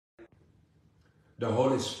The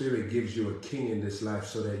Holy Spirit gives you a king in this life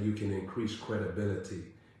so that you can increase credibility.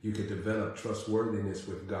 You can develop trustworthiness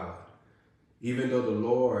with God. Even though the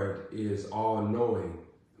Lord is all-knowing,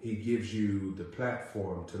 he gives you the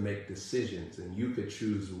platform to make decisions, and you could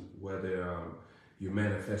choose whether you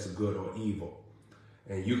manifest good or evil.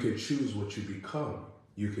 And you could choose what you become.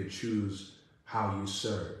 You could choose how you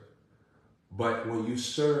serve. But when you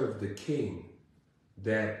serve the King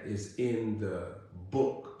that is in the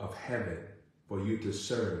book of heaven for you to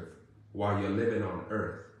serve while you're living on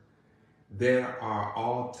earth, there are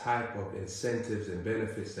all type of incentives and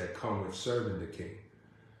benefits that come with serving the King.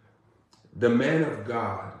 The man of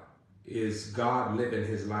God is God living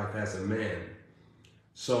his life as a man.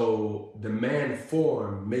 So the man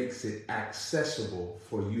form makes it accessible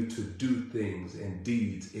for you to do things and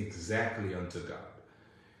deeds exactly unto God.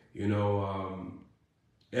 You know,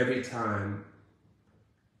 every time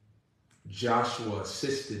Joshua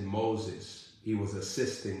assisted Moses, he was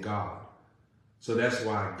assisting God. So that's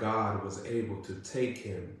why God was able to take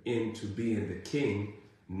him into being the king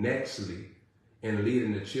nextly and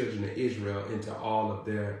leading the children of Israel into all of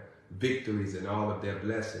their victories and all of their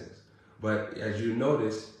blessings. But as you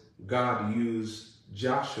notice, God used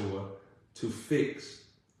Joshua to fix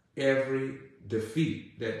every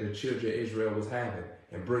defeat that the children of Israel was having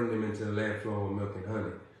and bring them into the land flowing with milk and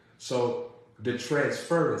honey. So the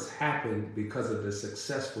transference happened because of the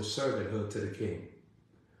successful servanthood to the king.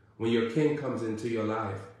 When your king comes into your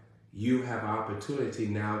life, you have an opportunity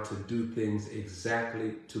now to do things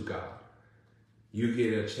exactly to God. You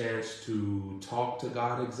get a chance to talk to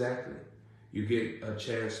God exactly. You get a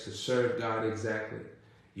chance to serve God exactly.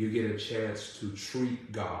 You get a chance to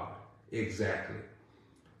treat God exactly.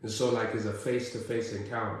 And so like it's a face-to-face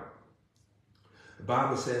encounter. The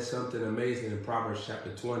Bible says something amazing in Proverbs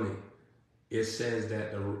chapter 20. It says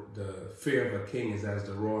that the fear of a king is as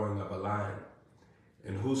the roaring of a lion.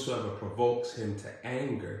 And whosoever provokes him to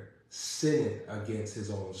anger sinneth against his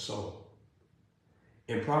own soul.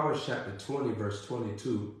 In Proverbs chapter 20, verse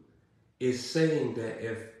 22, it's saying that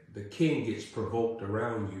if the king gets provoked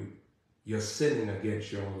around you, you're sinning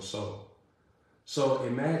against your own soul. So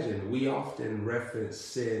imagine, we often reference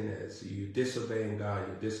sin as you disobeying God,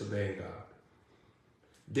 you're disobeying God.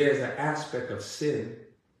 There's an aspect of sin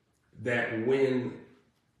that when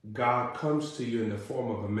God comes to you in the form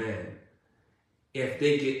of a man, if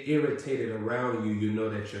they get irritated around you, you know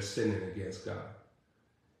that you're sinning against God.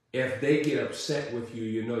 If they get upset with you,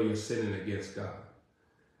 you know you're sinning against God.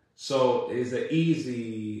 So it's an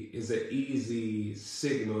easy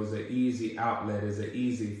signal, it's an easy outlet, it's an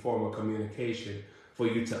easy form of communication for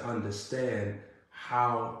you to understand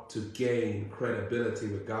how to gain credibility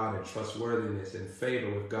with God and trustworthiness and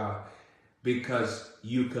favor with God, because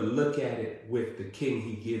you can look at it with the king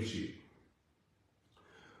he gives you.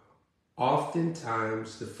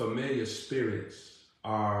 Oftentimes, the familiar spirits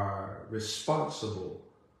are responsible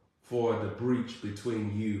for the breach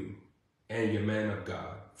between you and your man of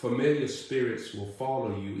God. Familiar spirits will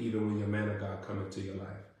follow you even when your man of God comes into your life.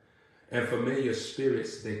 And familiar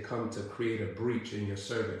spirits, they come to create a breach in your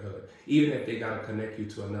servanthood, even if they got to connect you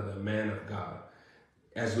to another man of God.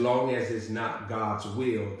 As long as it's not God's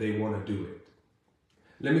will, they want to do it.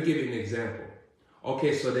 Let me give you an example.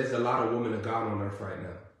 Okay, so there's a lot of women of God on earth right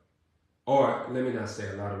now. Or let me not say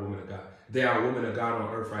a lot of women of God. There are women of God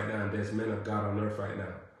on earth right now, and there's men of God on earth right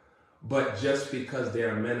now. But just because they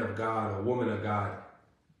are men of God or women of God,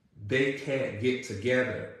 they can't get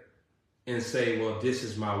together and say, well, this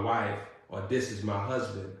is my wife or this is my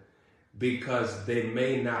husband, because they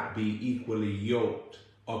may not be equally yoked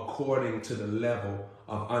according to the level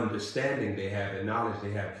of understanding they have and knowledge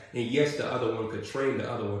they have. And yes, the other one could train the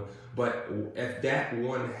other one, but if that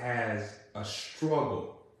one has a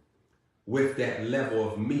struggle with that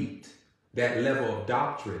level of meat, that level of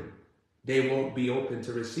doctrine, they won't be open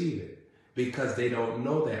to receive it because they don't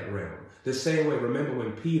know that realm. The same way, remember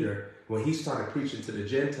when Peter, when he started preaching to the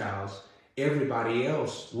Gentiles, everybody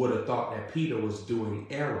else would have thought that Peter was doing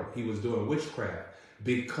error. He was doing witchcraft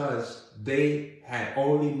because they had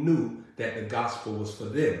only knew that the gospel was for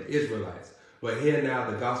them, Israelites. But here now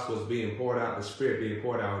the gospel is being poured out, the Spirit being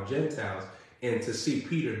poured out on Gentiles. And to see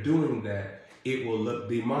Peter doing that, it will look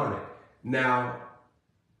demonic. Now,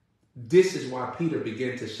 this is why Peter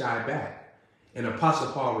began to shy back. And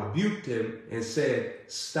Apostle Paul rebuked him and said,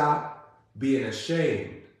 stop being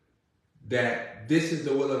ashamed that this is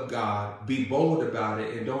the will of God. Be bold about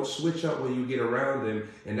it and don't switch up when you get around them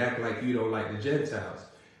and act like you don't like the Gentiles.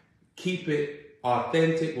 Keep it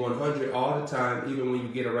authentic, 100 all the time, even when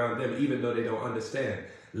you get around them, even though they don't understand.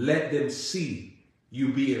 Let them see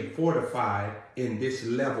you being fortified in this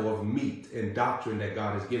level of meat and doctrine that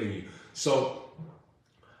God has given you. So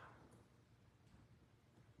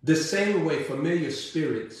the same way familiar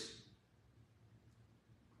spirits,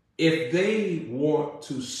 if they want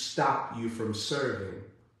to stop you from serving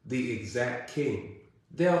the exact king,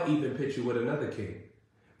 they'll even pit you with another king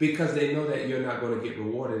because they know that you're not going to get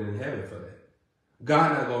rewarded in heaven for that.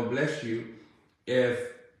 God not going to bless you if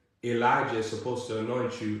Elijah is supposed to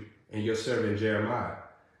anoint you and you're serving Jeremiah,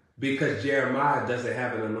 because Jeremiah doesn't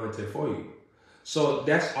have an anointing for you. So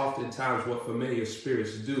that's oftentimes what familiar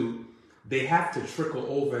spirits do. They have to trickle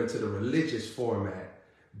over into the religious format,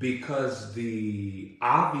 because the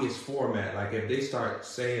obvious format, like if they start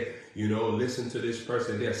saying, you know, listen to this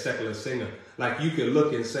person, they're a secular singer, like you can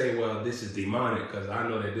look and say, well, this is demonic because I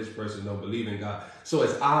know that this person don't believe in God. So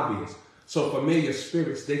it's obvious. So familiar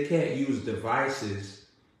spirits, they can't use devices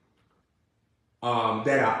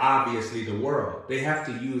that are obviously the world. They have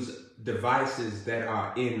to use devices that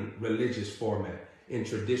are in religious format, in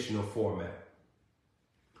traditional format.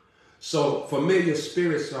 So familiar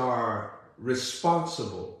spirits are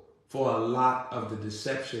responsible for a lot of the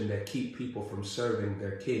deception that keep people from serving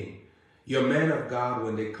their king. Your man of God,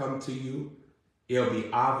 when they come to you, it'll be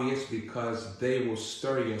obvious because they will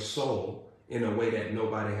stir your soul in a way that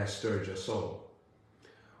nobody has stirred your soul.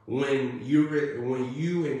 When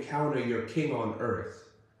you encounter your king on earth,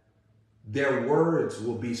 their words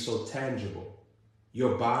will be so tangible.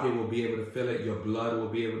 Your body will be able to feel it. Your blood will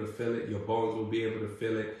be able to feel it. Your bones will be able to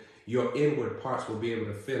feel it. Your inward parts will be able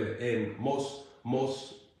to feel it. And most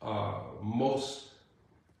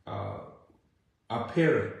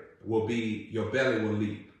apparent will be your belly will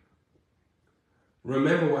leap.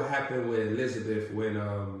 Remember what happened with Elizabeth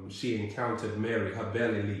when she encountered Mary. Her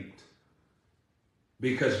belly leaped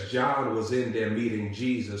because John was in there meeting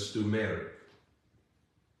Jesus through Mary.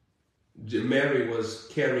 Mary was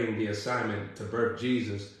carrying the assignment to birth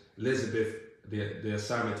Jesus, Elizabeth the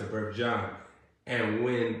assignment to birth John. And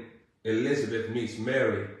when Elizabeth meets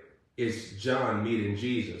Mary, it's John meeting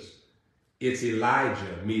Jesus. It's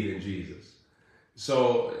Elijah meeting Jesus.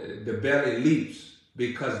 So the belly leaps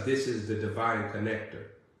because this is the divine connector.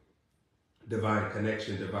 Divine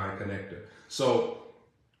connection, divine connector. So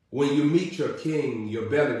when you meet your king, your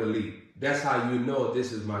belly will leap. That's how you know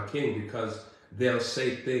this is my king, because they'll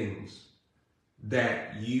say things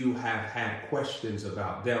that you have had questions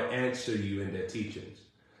about. They'll answer you in their teachings.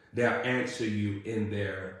 They'll answer you in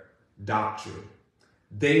their doctrine.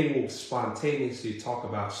 They will spontaneously talk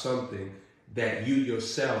about something that you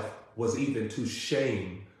yourself was even too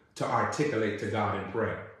ashamed to articulate to God in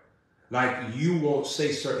prayer. Like you won't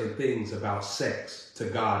say certain things about sex to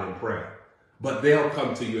God in prayer, but they'll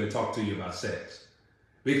come to you and talk to you about sex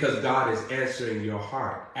because God is answering your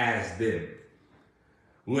heart as them.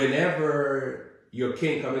 Whenever your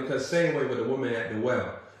king comes, because same way with the woman at the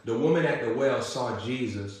well. The woman at the well saw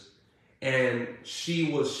Jesus and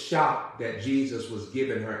she was shocked that Jesus was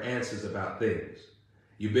giving her answers about things.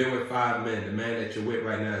 You've been with 5 men. The man that you're with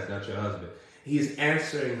right now is not your husband. He's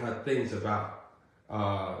answering her things about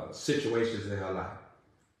situations in her life.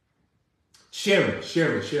 Share me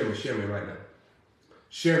right now.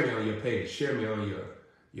 Share me on your page. Share me on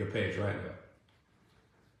your page right now.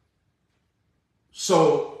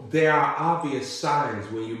 So there are obvious signs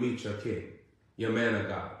when you meet your king, your man of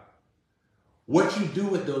God. What you do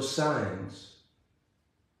with those signs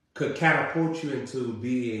could catapult you into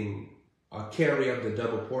being a carrier of the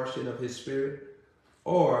double portion of his spirit,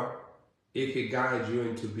 or it could guide you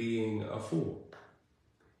into being a fool.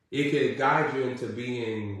 It could guide you into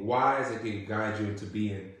being wise. It could guide you into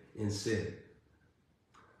being in sin.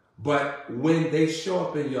 But when they show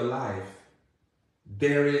up in your life,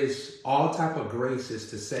 there is all type of graces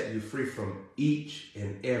to set you free from each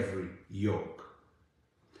and every yoke.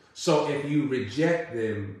 So if you reject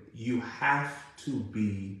them, you have to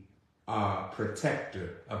be a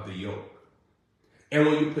protector of the yoke. And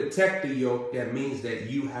when you protect the yoke, that means that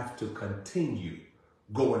you have to continue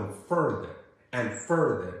going further and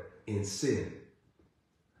further in sin.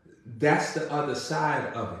 That's the other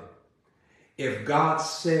side of it. If God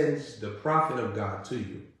sends the prophet of God to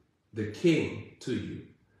you, the king to you,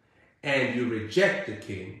 and you reject the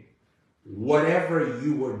king, whatever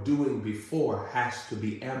you were doing before has to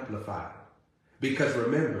be amplified. Because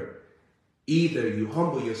remember, either you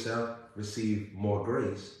humble yourself, receive more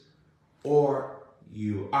grace, or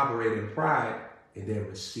you operate in pride and then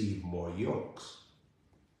receive more yokes.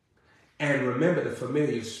 And remember, the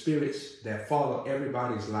familiar spirits that follow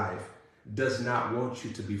everybody's life does not want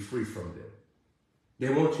you to be free from them. They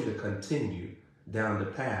want you to continue down the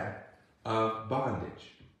path of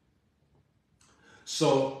bondage.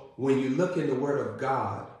 So when you look in the Word of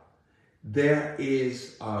God, there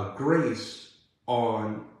is grace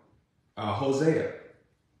on Hosea.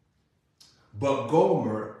 But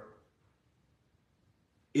Gomer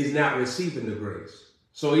is not receiving the grace.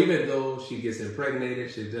 So even though she gets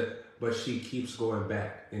impregnated, but she keeps going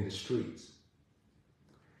back in the streets.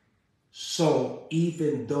 So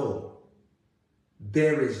even though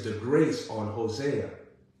there is the grace on Hosea,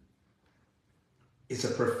 it's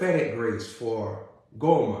a prophetic grace for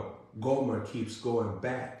Gomer. Gomer keeps going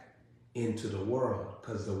back into the world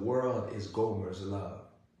because the world is Gomer's love.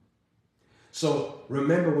 So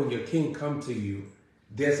remember, when your king comes to you,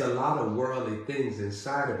 there's a lot of worldly things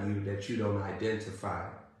inside of you that you don't identify,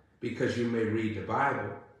 because you may read the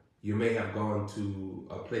Bible, you may have gone to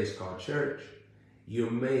a place called church, you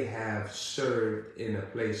may have served in a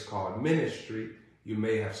place called ministry, you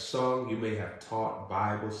may have sung, you may have taught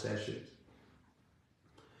Bible sessions.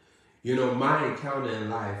 You know, my encounter in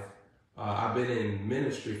life, I've been in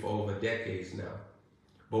ministry for over decades now.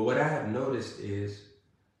 But what I have noticed is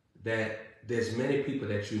that there's many people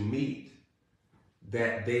that you meet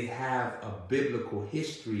that they have a biblical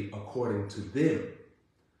history according to them,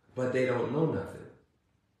 but they don't know nothing.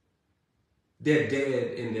 They're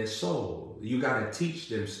dead in their soul. You got to teach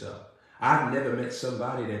them stuff. I've never met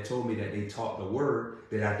somebody that told me that they taught the word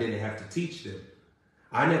that I didn't have to teach them.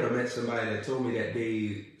 I never met somebody that told me that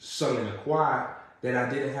they sung in a choir that I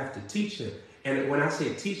didn't have to teach them. And when I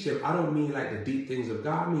say teach them, I don't mean like the deep things of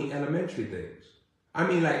God. I mean elementary things. I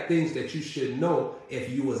mean like things that you should know if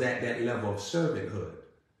you was at that level of servanthood.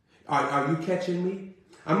 Are you catching me?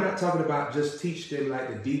 I'm not talking about just teach them like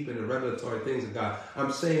the deep and the revelatory things of God.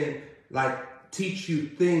 I'm saying like teach you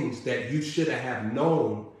things that you should have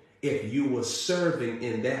known if you were serving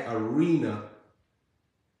in that arena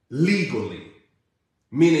legally,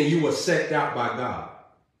 meaning you were sent out by God.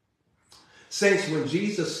 Saints, when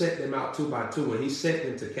Jesus sent them out 2 by 2, when he sent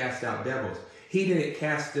them to cast out devils, he didn't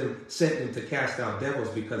sent them to cast out devils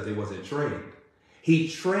because they wasn't trained. He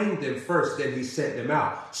trained them first, then he sent them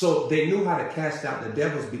out. So they knew how to cast out the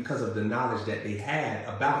devils because of the knowledge that they had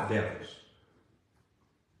about devils.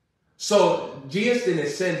 So Jesus didn't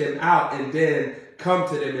send them out and then come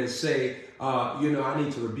to them and say, I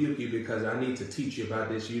need to rebuke you because I need to teach you about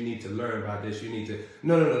this. You need to learn about this. You need to.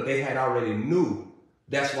 No. They had already knew.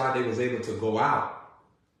 That's why they was able to go out.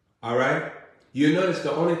 All right. You notice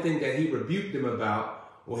the only thing that he rebuked them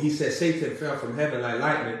about, well, he said Satan fell from heaven like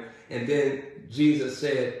lightning. And then Jesus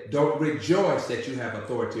said, don't rejoice that you have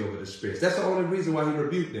authority over the spirits. That's the only reason why he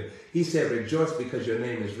rebuked them. He said, rejoice because your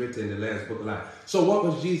name is written in the Lamb's Book of Life. So what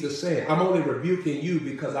was Jesus saying? I'm only rebuking you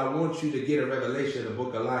because I want you to get a revelation in the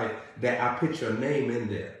Book of Life that I put your name in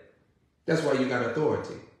there. That's why you got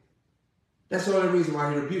authority. That's the only reason why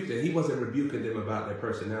he rebuked them. He wasn't rebuking them about their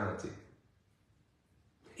personality.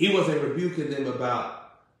 He wasn't rebuking them about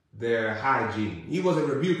their hygiene. He wasn't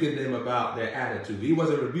rebuking them about their attitude. He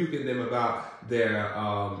wasn't rebuking them about their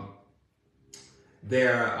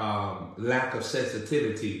lack of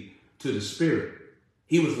sensitivity to the Spirit.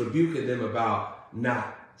 He was rebuking them about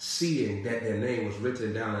not seeing that their name was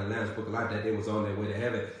written down in the Lamb's Book of Life, that they was on their way to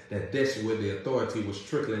heaven, that this where the authority was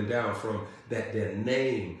trickling down from, that their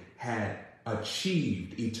name had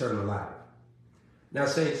achieved eternal life. Now,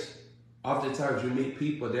 saints, oftentimes you meet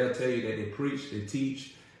people, they'll tell you that they preach, they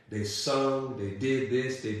teach, they sung, they did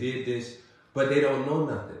this, but they don't know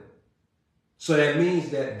nothing. So that means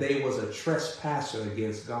that they was a trespasser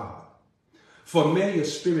against God. Familiar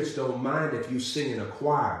spirits don't mind if you sing in a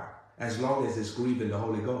choir as long as it's grieving the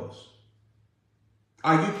Holy Ghost.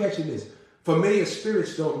 Are you catching this? Familiar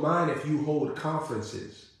spirits don't mind if you hold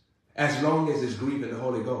conferences as long as it's grieving the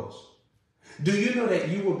Holy Ghost. Do you know that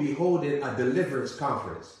you will be holding a deliverance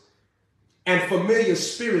conference? And familiar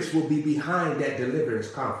spirits will be behind that deliverance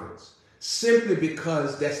conference simply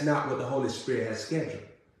because that's not what the Holy Spirit has scheduled.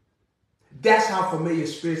 That's how familiar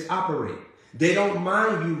spirits operate. They don't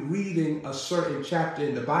mind you reading a certain chapter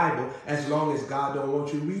in the Bible as long as God don't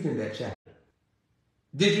want you reading that chapter.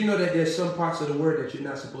 Did you know that there's some parts of the word that you're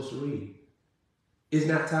not supposed to read? It's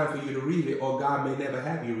not time for you to read it, or God may never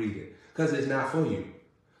have you read it because it's not for you.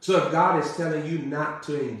 So if God is telling you not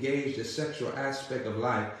to engage the sexual aspect of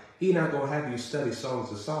life, He's not going to have you study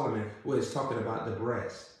Songs of Solomon where it's talking about the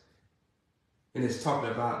breast. And it's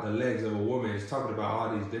talking about the legs of a woman. It's talking about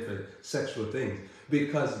all these different sexual things.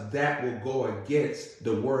 Because that will go against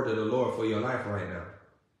the word of the Lord for your life right now.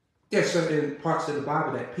 There's certain parts of the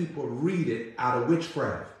Bible that people read it out of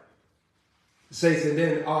witchcraft. Saints, and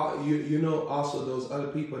then also those other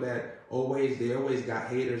people that always got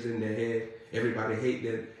haters in their head. Everybody hate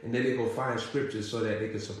them. And then they go find scriptures so that they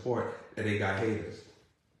can support that they got haters.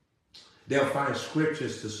 They'll find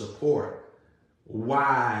scriptures to support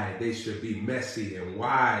why they should be messy and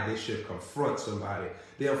why they should confront somebody.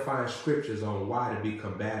 They'll find scriptures on why to be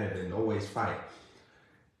combative and always fight.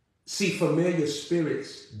 See, familiar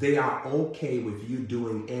spirits, they are okay with you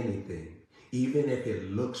doing anything, even if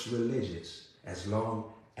it looks religious, as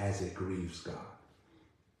long as it grieves God.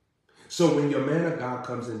 So when your man of God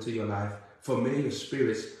comes into your life, familiar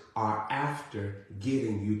spirits are after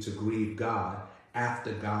getting you to grieve God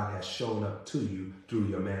after God has shown up to you through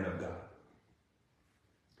your man of God.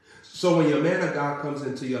 So when your man of God comes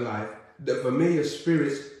into your life, the familiar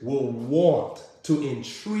spirits will want to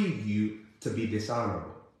intrigue you to be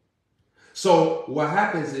dishonorable. So what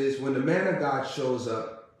happens is when the man of God shows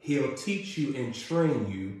up, he'll teach you and train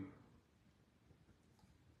you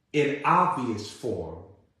in obvious form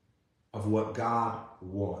of what God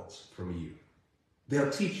wants from you. They'll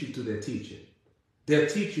teach you through their teaching. They'll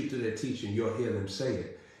teach you through their teaching. You'll hear them say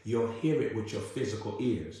it. You'll hear it with your physical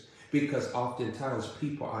ears, because oftentimes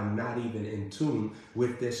people are not even in tune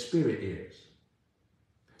with their spirit ears.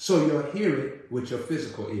 So you'll hear it with your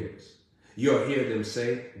physical ears. You'll hear them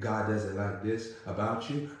say, God doesn't like this about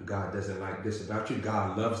you. God doesn't like this about you.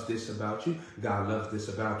 God loves this about you. God loves this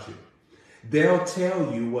about you. They'll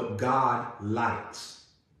tell you what God likes.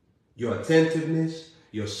 Your attentiveness,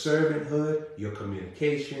 your servanthood, your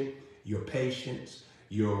communication, your patience,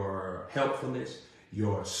 your helpfulness,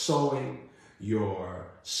 your sowing, your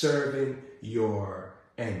serving, your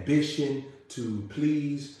ambition to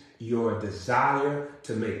please, your desire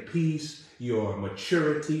to make peace, your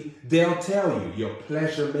maturity. They'll tell you your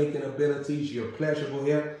pleasure-making abilities, your pleasurable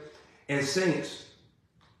here. And saints,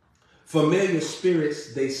 familiar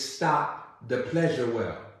spirits, they stop the pleasure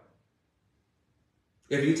well.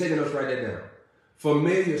 If you're taking notes, write that down.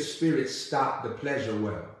 Familiar spirits stop the pleasure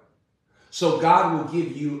well. So God will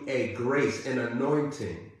give you a grace, an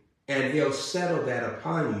anointing, and he'll settle that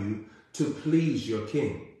upon you to please your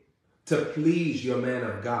king, to please your man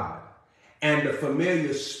of God. And the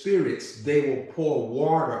familiar spirits, they will pour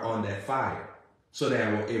water on that fire so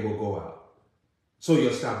that it will go out. So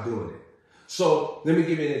you'll stop doing it. So let me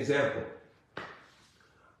give you an example.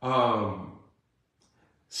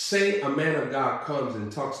 Say a man of God comes and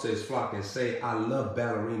talks to his flock and say, I love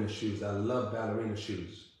ballerina shoes. I love ballerina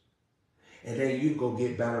shoes. And then you go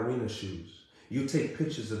get ballerina shoes. You take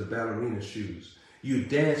pictures of the ballerina shoes. You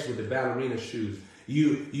dance with the ballerina shoes.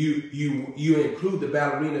 You include the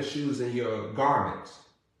ballerina shoes in your garments.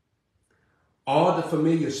 All the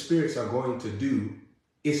familiar spirits are going to do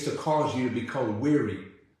is to cause you to become weary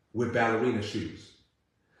with ballerina shoes.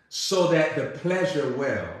 So that the pleasure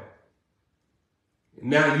well,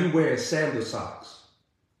 now you wearing sandal socks.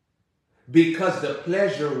 Because the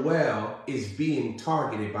pleasure well is being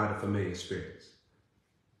targeted by the familiar spirits.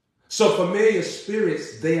 So familiar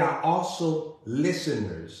spirits, they are also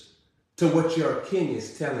listeners to what your king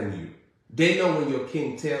is telling you. They know when your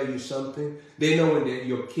king tells you something. They know when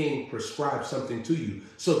your king prescribes something to you.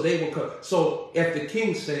 So they will come. So if the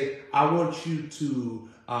king say, I want you to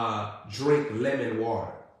drink lemon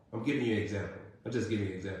water. I'm giving you an example. I'm just giving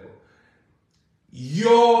you an example.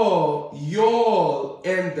 You'll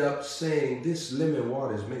end up saying, this lemon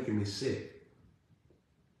water is making me sick.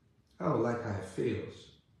 I don't like how it feels.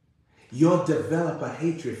 You'll develop a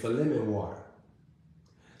hatred for lemon water.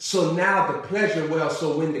 So now the pleasure well,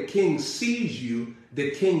 so when the king sees you,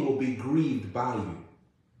 the king will be grieved by you.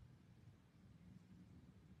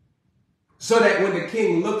 So that when the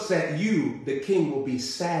king looks at you, the king will be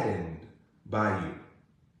saddened by you.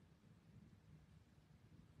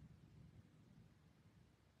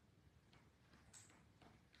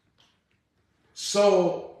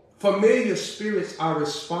 So familiar spirits are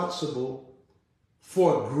responsible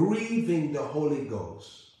for grieving the Holy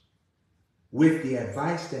Ghost with the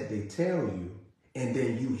advice that they tell you, and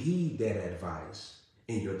then you heed that advice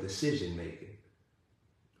in your decision making.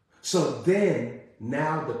 So then,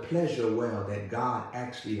 now the pleasure well that God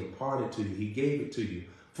actually imparted to you, he gave it to you.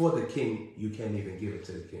 For the king, you can't even give it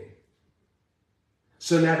to the king.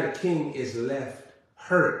 So now the king is left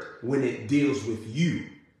hurt when it deals with you.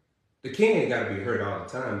 The king ain't got to be hurt all the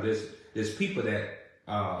time. There's people that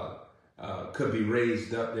could be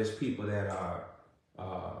raised up. There's people that are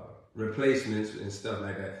replacements and stuff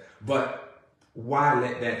like that. But why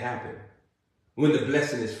let that happen? When the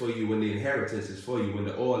blessing is for you, when the inheritance is for you, when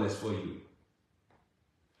the oil is for you.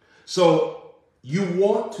 So you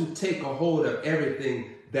want to take a hold of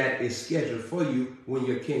everything that is scheduled for you when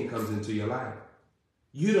your king comes into your life.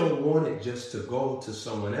 You don't want it just to go to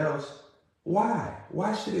someone else. Why?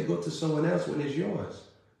 Why should it go to someone else when it's yours?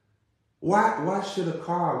 Why should a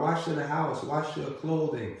car? Why should a house? Why should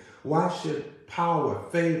clothing? Why should power,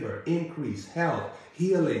 favor, increase, health,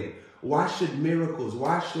 healing, Why should miracles?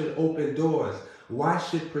 Why should open doors? Why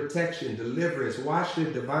should protection, deliverance? Why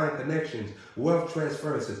should divine connections, wealth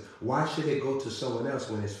transferences? Why should it go to someone else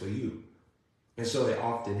when it's for you? And so it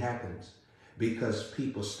often happens because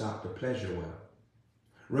people stop the pleasure well.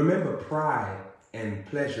 Remember, pride and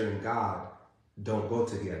pleasure in God don't go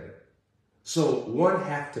together. So one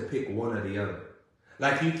have to pick one or the other.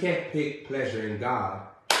 Like you can't pick pleasure in God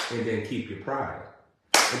and then keep your pride.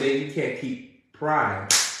 And then you can't keep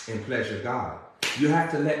pride and pleasure God. You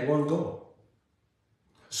have to let one go.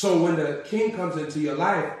 So when the king comes into your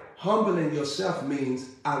life, humbling yourself means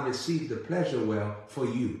I receive the pleasure well for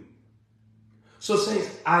you. So saints,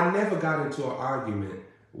 I never got into an argument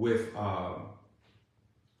with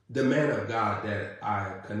the man of God that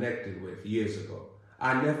I connected with years ago.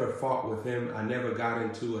 I never fought with him. I never got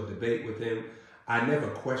into a debate with him. I never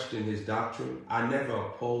questioned his doctrine. I never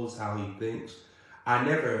opposed how he thinks. I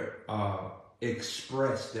never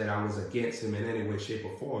expressed that I was against him in any way, shape,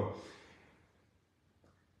 or form.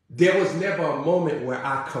 There was never a moment where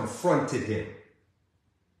I confronted him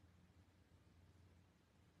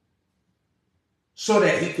so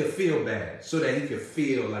that he could feel bad, so that he could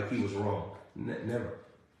feel like he was wrong. Never.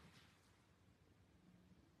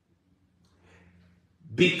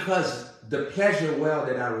 Because the pleasure well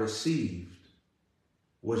that I received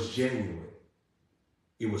was genuine.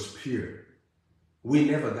 It was pure. We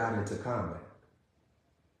never got into combat.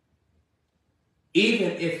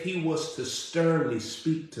 Even if he was to sternly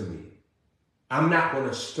speak to me, I'm not going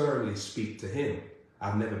to sternly speak to him.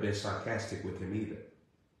 I've never been sarcastic with him either.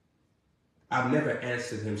 I've never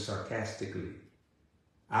answered him sarcastically.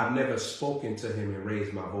 I've never spoken to him and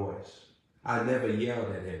raised my voice. I never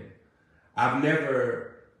yelled at him. I've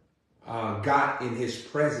never got in his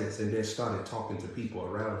presence and then started talking to people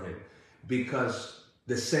around him, because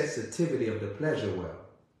the sensitivity of the pleasure well.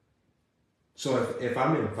 So if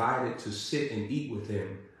I'm invited to sit and eat with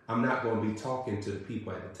him, I'm not going to be talking to the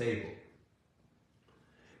people at the table,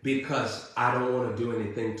 because I don't want to do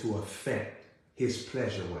anything to affect his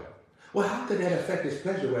pleasure well. Well, how could that affect his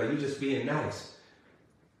pleasure well? You're just being nice.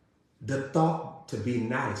 The thought to be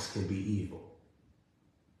nice can be evil.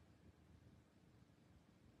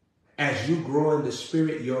 As you grow in the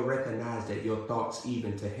spirit, you'll recognize that your thoughts,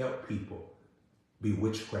 even to help people, be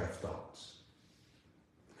witchcraft thoughts.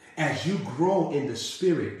 As you grow in the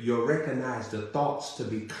spirit, you'll recognize the thoughts to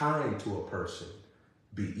be kind to a person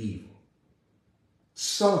be evil.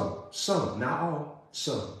 Some, not all,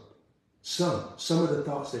 some of the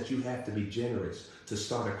thoughts that you have to be generous to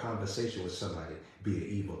start a conversation with somebody be an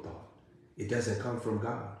evil thought. It doesn't come from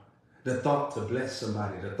God. The thought to bless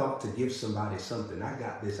somebody, the thought to give somebody something. I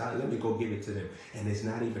got this. Let me go give it to them. And it's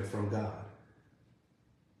not even from God.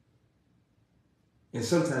 And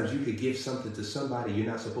sometimes you could give something to somebody, you're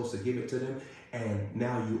not supposed to give it to them, and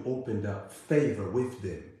now you opened up favor with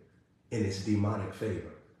them, and it's demonic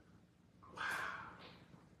favor. Wow.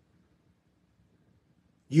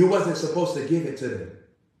 You wasn't supposed to give it to them.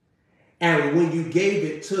 And when you gave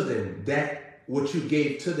it to them, that what you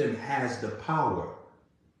gave to them has the power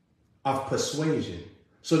of persuasion.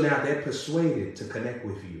 So now they're persuaded to connect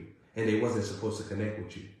with you, and they wasn't supposed to connect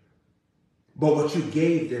with you. But what you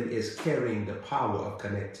gave them is carrying the power of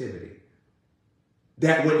connectivity.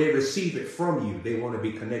 That when they receive it from you, they want to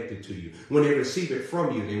be connected to you. When they receive it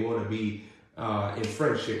from you, they want to be in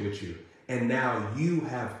friendship with you. And now you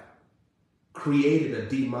have created a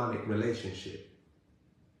demonic relationship.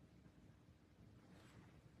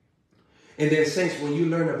 And then, saints, when you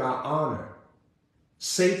learn about honor,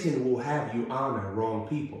 Satan will have you honor wrong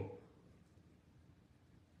people.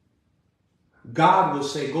 God will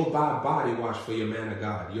say, go buy a body wash for your man of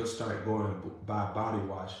God. You'll start going to buy a body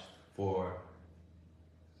wash for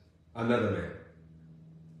another man.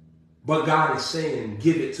 But God is saying,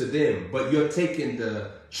 give it to them. But you're taking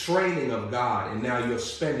the training of God and now you're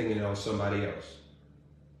spending it on somebody else.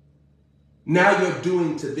 Now you're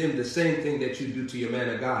doing to them the same thing that you do to your man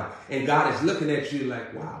of God. And God is looking at you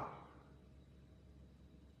like, wow.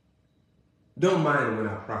 Don't mind when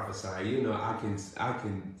I prophesy. You know, I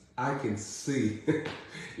can see,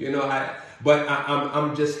 you know,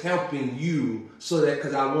 I'm just helping you so that,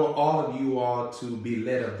 because I want all of you all to be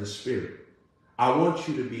led of the Spirit. I want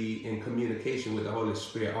you to be in communication with the Holy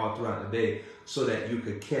Spirit all throughout the day so that you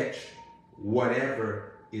could catch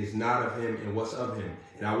whatever is not of him and what's of him.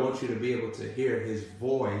 And I want you to be able to hear his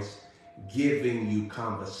voice giving you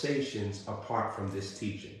conversations apart from this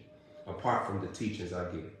teaching, apart from the teachings I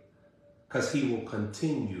give. Because he will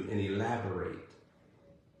continue and elaborate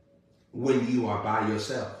when you are by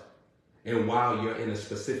yourself and while you're in a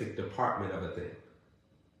specific department of a thing.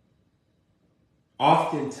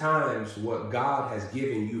 Oftentimes, what God has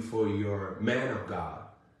given you for your man of God,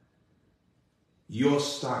 you'll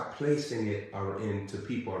start placing it into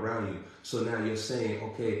people around you. So now you're saying,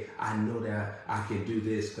 okay, I know that I can do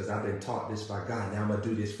this because I've been taught this by God. Now I'm going to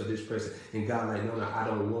do this for this person. And God like, no, I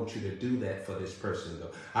don't want you to do that for this person,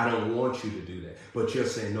 though. I don't want you to do that. But you're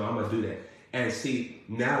saying, no, I'm going to do that. And see,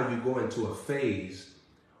 now you go into a phase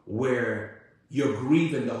where you're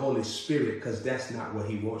grieving the Holy Spirit because that's not what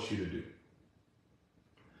he wants you to do.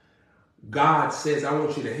 God says, I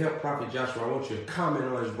want you to help Prophet Joshua. I want you to comment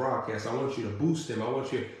on his broadcast. I want you to boost him. I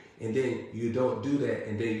want you, and then you don't do that.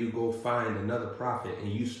 And then you go find another prophet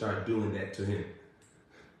and you start doing that to him.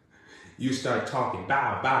 You start talking,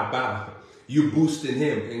 bow, bow, bow. You boosting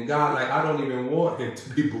him. And God like, I don't even want him to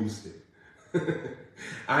be boosted.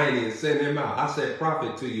 I ain't even send him out. I said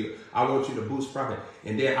prophet to you. I want you to boost prophet.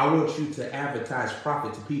 And then I want you to advertise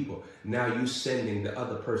prophet to people. Now you sending the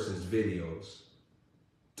other person's videos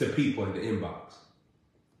to people in the inbox.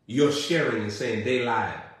 You're sharing and saying they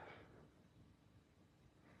lied.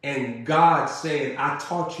 And God saying, I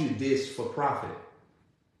taught you this for profit.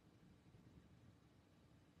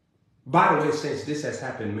 By the way, saints, this has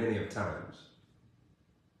happened many of times.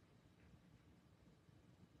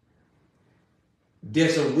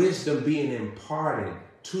 There's a wisdom being imparted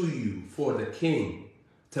to you for the king,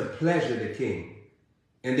 to pleasure the king.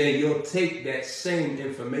 And then you'll take that same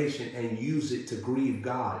information and use it to grieve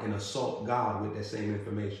God and assault God with that same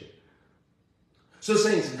information. So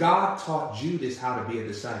saints, God taught Judas how to be a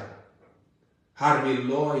disciple, how to be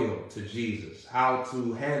loyal to Jesus, how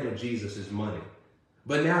to handle Jesus' money.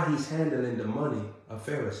 But now he's handling the money of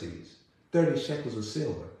Pharisees, 30 shekels of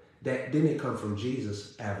silver. That didn't come from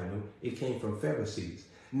Jesus' avenue. It came from Pharisees.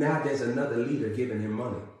 Now there's another leader giving him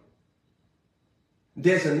money.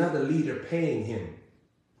 There's another leader paying him.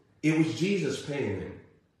 It was Jesus paying him.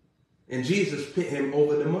 And Jesus put him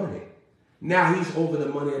over the money. Now he's over the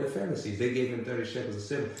money of the Pharisees. They gave him 30 shekels of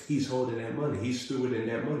silver. He's holding that money. He's stewarding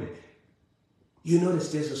that money. You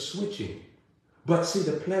notice there's a switching. But see,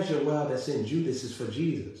 the pleasure well that's in Judas is for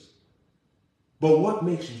Jesus. But what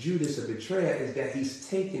makes Judas a betrayer is that he's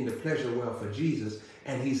taking the pleasure well for Jesus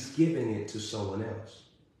and he's giving it to someone else.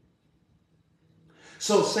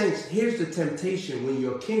 So saints, here's the temptation when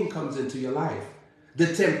your king comes into your life.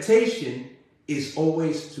 The temptation is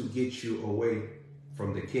always to get you away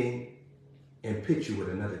from the king and pit you with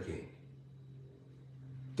another king.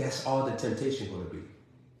 That's all the temptation going to be.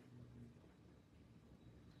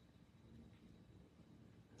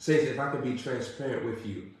 Saints, if I could be transparent with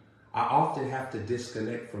you, I often have to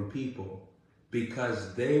disconnect from people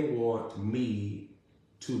because they want me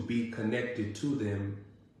to be connected to them,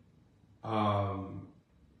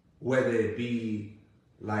 whether it be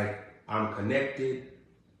like I'm connected.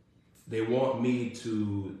 They want me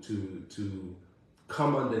to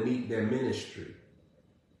come underneath their ministry,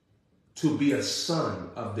 to be a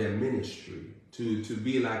son of their ministry, to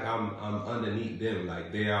be like I'm underneath them,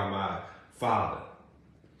 like they are my father.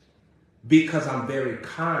 Because I'm very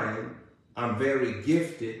kind, I'm very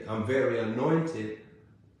gifted, I'm very anointed,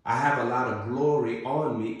 I have a lot of glory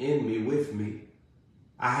on me, in me, with me.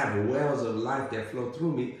 I have wells of life that flow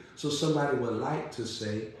through me. So somebody would like to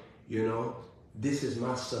say, you know, this is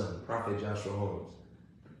my son, Prophet Joshua Holmes.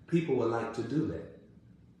 People would like to do that.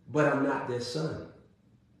 But I'm not their son.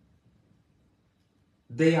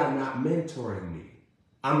 They are not mentoring me.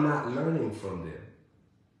 I'm not learning from them.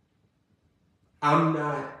 I'm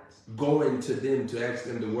not going to them to ask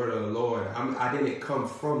them the word of the Lord. I didn't come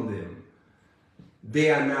from them.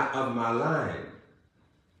 They are not of my line.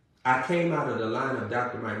 I came out of the line of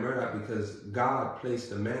Dr. Mike Murdoch because God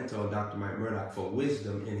placed the mantle on Dr. Mike Murdoch for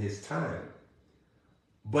wisdom in his time.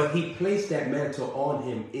 But he placed that mantle on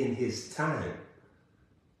him in his time.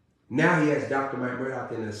 Now he has Dr. Mike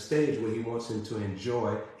Murdoch in a stage where he wants him to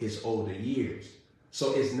enjoy his older years.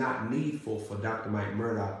 So it's not needful for Dr. Mike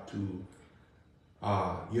Murdoch to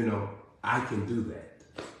I can do that.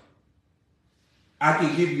 I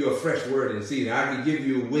can give you a fresh word and seed. I can give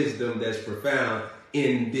you wisdom that's profound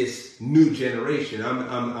in this new generation.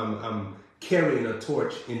 I'm carrying a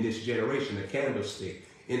torch in this generation, a candlestick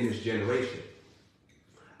in this generation.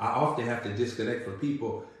 I often have to disconnect from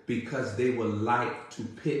people because they would like to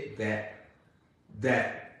pit that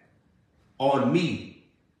on me.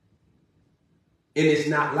 And it's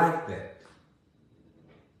not like that.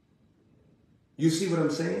 You see what I'm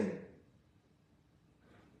saying?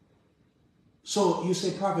 So you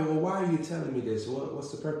say, Prophet, well, why are you telling me this? What's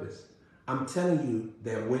the purpose? I'm telling you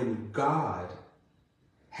that when God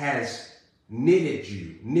has knit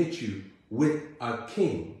you with a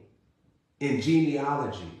king in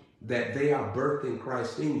genealogy, that they are birthing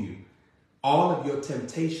Christ in you, all of your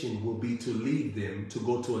temptation will be to leave them to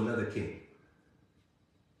go to another king.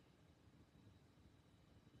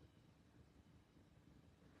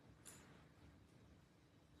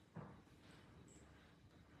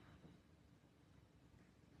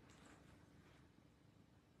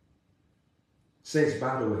 Saints,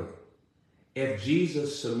 by the way, if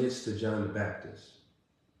Jesus submits to John the Baptist,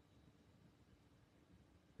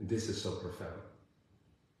 this is so profound.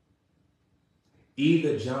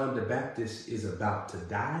 Either John the Baptist is about to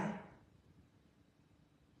die,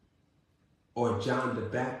 or John the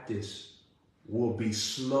Baptist will be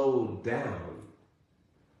slowed down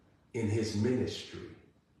in his ministry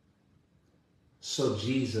so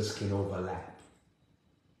Jesus can overlap.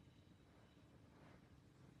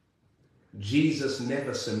 Jesus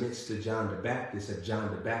never submits to John the Baptist if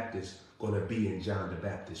John the Baptist going to be in John the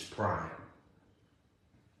Baptist's prime.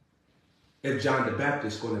 If John the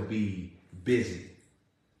Baptist going to be busy,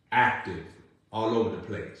 active, all over the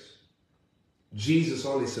place. Jesus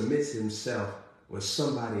only submits himself when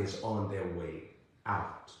somebody is on their way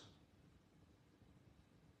out.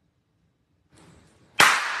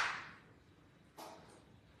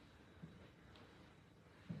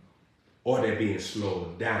 Or they're being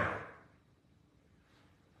slowed down.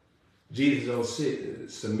 Jesus don't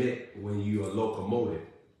submit when you're a locomotive.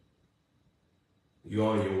 You're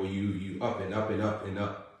on your way, you up and up and up and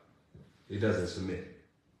up. It doesn't submit.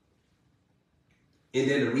 And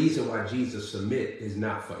then the reason why Jesus submit is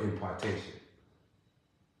not for impartation.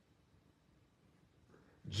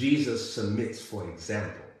 Jesus submits for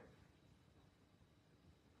example.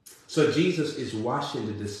 So Jesus is washing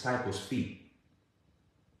the disciples' feet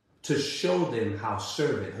to show them how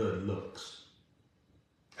servanthood looks.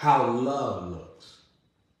 How love looks.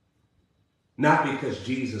 Not because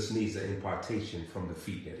Jesus needs an impartation from the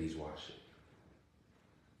feet that he's washing.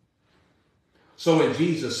 So when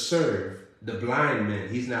Jesus served the blind men,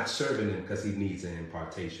 he's not serving them because he needs an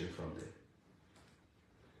impartation from them.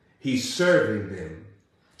 He's serving them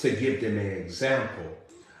to give them an example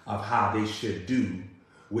of how they should do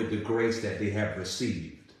with the grace that they have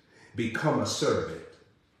received. Become a servant.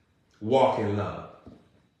 Walk in love.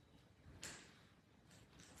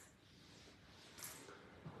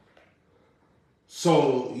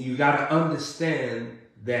 So you got to understand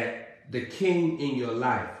that the king in your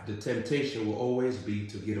life, the temptation will always be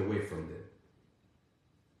to get away from them.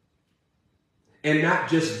 And not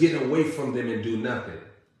just get away from them and do nothing,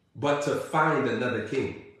 but to find another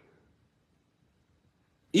king.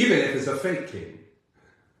 Even if it's a fake king.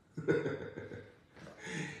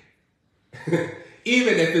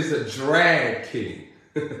 Even if it's a drag king.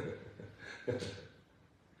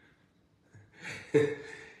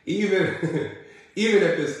 Even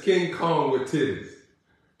if it's King Kong with titties.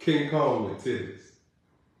 King Kong with titties.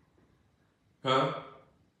 Huh?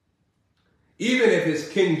 Even if it's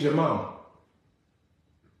King Jemima.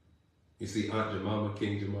 You see Aunt Jemima,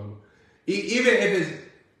 King Jemima. Even if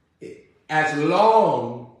it's as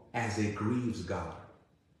long as it grieves God.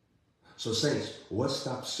 So saints, what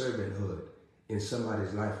stops servanthood in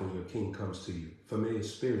somebody's life when your king comes to you? Familiar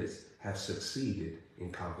spirits have succeeded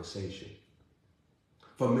in conversation.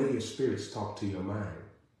 Familiar spirits talk to your mind.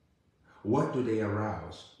 What do they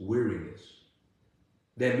arouse? Weariness.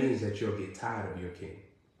 That means that you'll get tired of your king.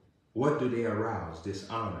 What do they arouse?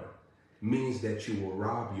 Dishonor. Means that you will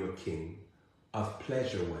rob your king of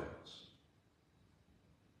pleasure wells.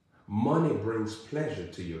 Money brings pleasure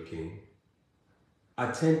to your king.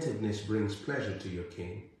 Attentiveness brings pleasure to your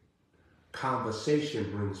king.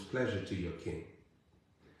 Conversation brings pleasure to your king.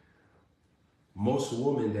 Most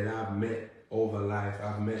women that I've met over life,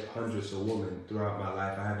 I've met hundreds of women throughout my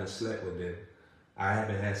life. I haven't slept with them. I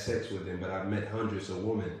haven't had sex with them, but I've met hundreds of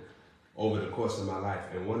women over the course of my life.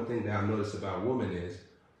 And one thing that I've noticed about women is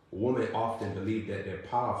women often believe that they're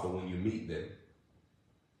powerful when you meet them.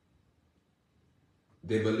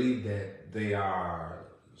 They believe that they are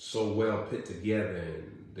so well put together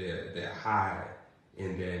and they're high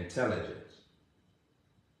in their intelligence.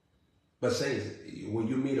 But saints, when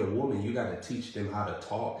you meet a woman, you got to teach them how to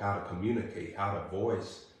talk, how to communicate, how to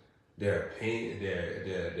voice their pain,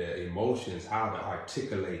 their emotions, how to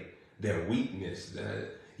articulate their weakness.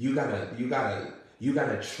 You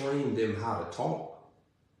gotta train them how to talk.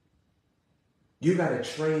 You gotta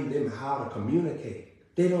train them how to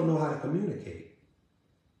communicate. They don't know how to communicate.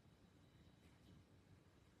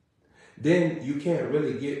 Then you can't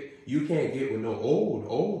get with no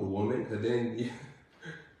old woman, because then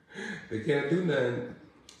they can't do nothing.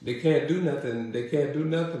 They can't do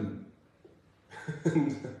nothing.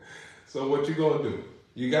 So what you gonna do?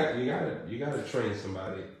 You gotta train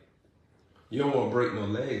somebody You don't want to break no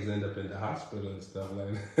legs, end up in the hospital and stuff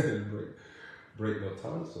like that. break no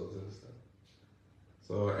tonsils and stuff.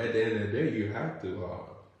 So at the end of the day, you have to.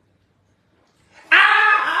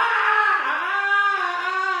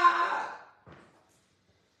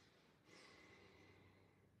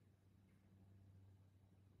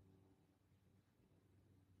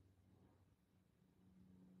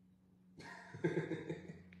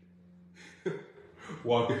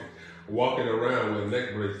 Walking around with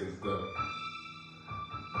neck brace and stuff.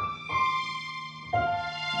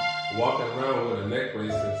 Walking around with a neck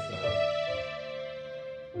brace and stuff.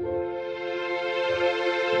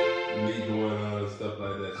 Me doing stuff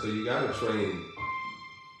like that. So you gotta train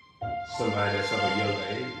somebody that's of a younger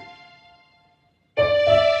age.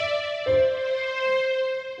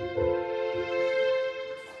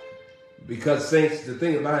 Because, saints, the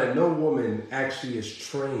thing about it, no woman actually is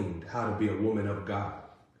trained how to be a woman of God.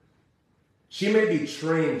 She may be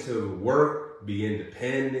trained to work, be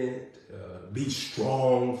independent, be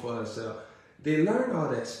strong for herself. They learn all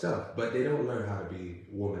that stuff, but they don't learn how to be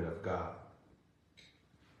a woman of God.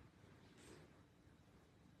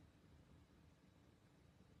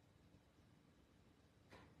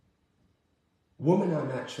 Women are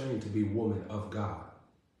not trained to be women of God.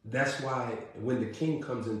 That's why when the king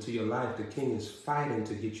comes into your life, the king is fighting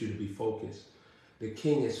to get you to be focused. The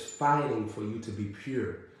king is fighting for you to be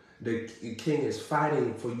pure. The king is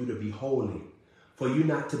fighting for you to be holy, for you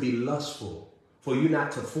not to be lustful, for you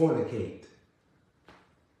not to fornicate.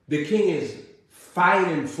 The king is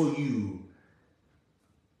fighting for you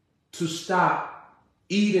to stop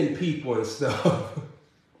eating people and stuff.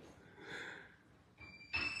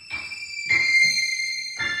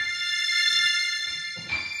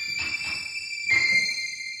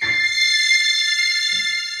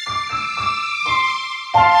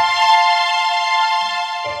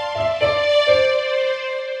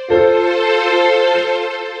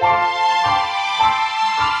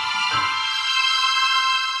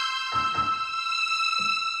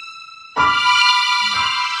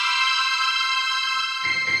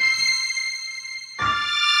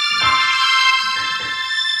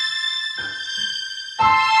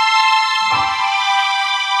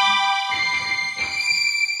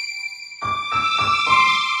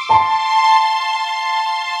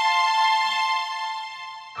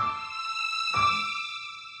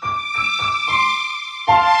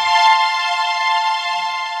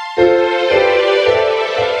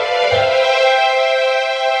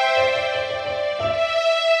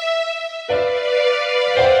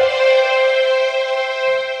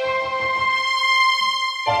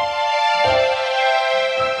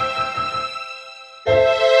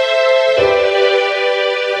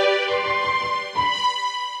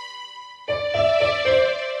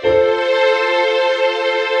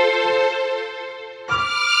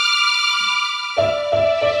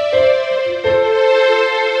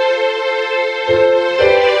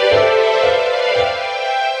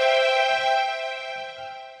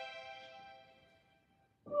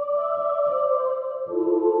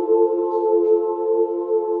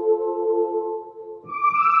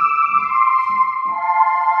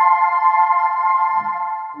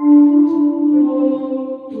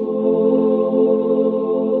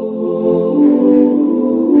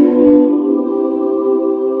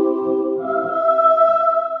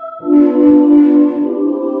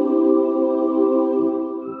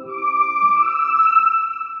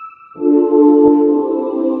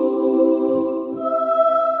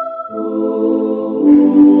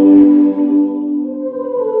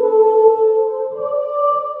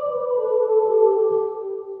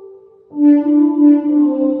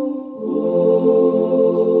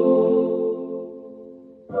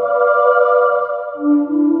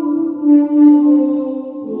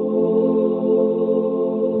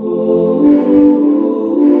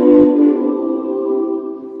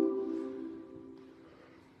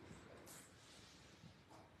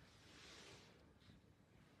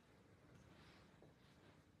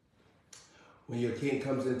 When your king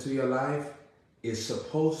comes into your life, it's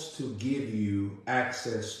supposed to give you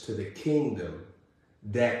access to the kingdom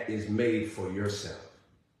that is made for yourself.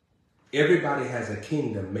 Everybody has a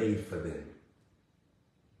kingdom made for them.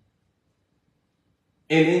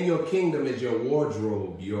 And in your kingdom is your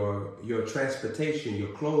wardrobe, your transportation,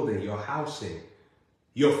 your clothing, your housing,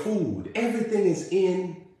 your food. Everything is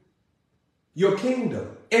in your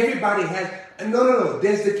kingdom. Everybody has, no.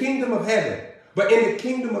 There's the kingdom of heaven. But in the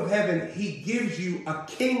kingdom of heaven, he gives you a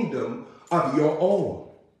kingdom of your own.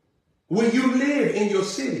 Where you live in your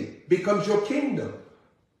city becomes your kingdom.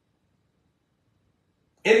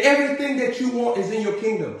 And everything that you want is in your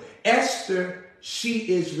kingdom. Esther,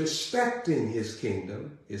 she is respecting his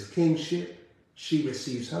kingdom, his kingship. she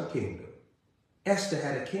receives her kingdom. Esther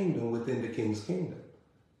had a kingdom within the king's kingdom.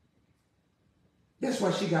 That's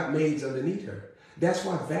why she got maids underneath her. That's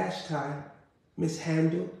why Vashti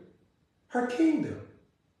mishandled her kingdom.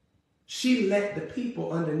 She let the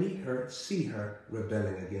people underneath her see her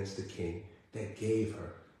rebelling against the king that gave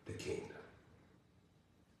her the kingdom.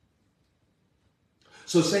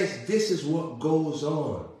 So saints, this is what goes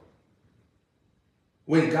on.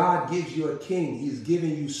 When God gives you a king, he's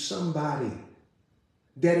giving you somebody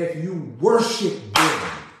that if you worship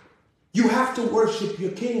them, you have to worship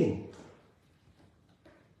your king.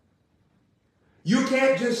 You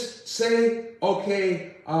can't just say,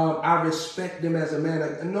 okay, I respect them as a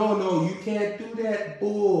man. No, you can't do that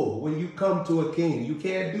bull when you come to a king. You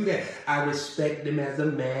can't do that. I respect them as a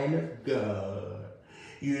man of God.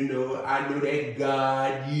 You know, I know that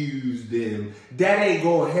God used them. That ain't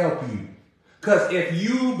going to help you. Because if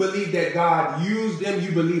you believe that God used them,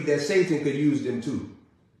 you believe that Satan could use them too.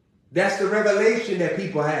 That's the revelation that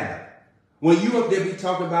people have. When you up there be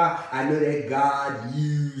talking about, I know that God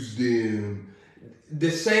used them.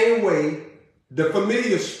 The same way, the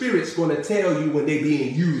familiar spirit's going to tell you when they're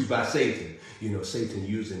being used by Satan. You know, Satan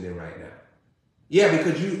using them right now. Yeah,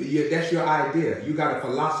 because that's your idea. You got a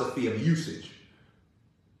philosophy of usage.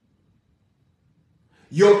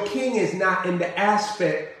 Your king is not in the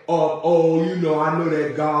aspect of, oh, you know, I know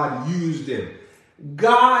that God used him.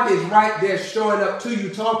 God is right there showing up to you,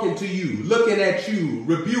 talking to you, looking at you,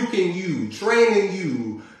 rebuking you, training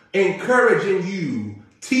you, encouraging you,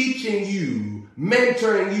 teaching you,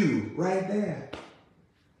 mentoring you, right there.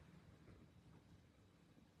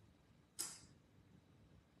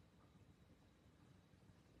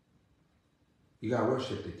 You got to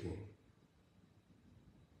worship the king.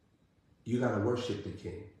 You got to worship the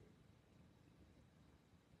king.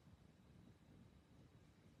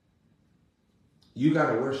 You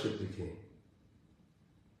got to worship the king.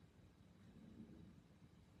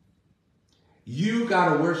 You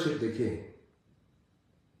got to worship the king.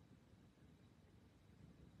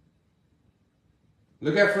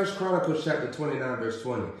 Look at 1 Chronicles chapter 29, verse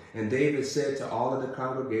 20. And David said to all of the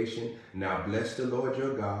congregation, now bless the Lord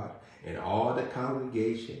your God. And all the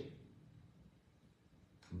congregation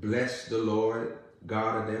blessed the Lord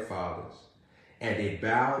God of their fathers. And they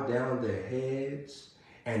bowed down their heads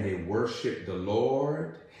and they worshiped the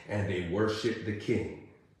Lord and they worshiped the king.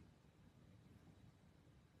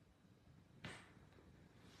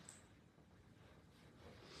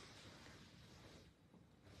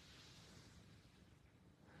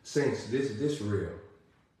 Saints, this real.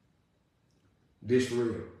 This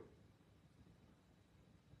real.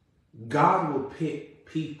 God will pick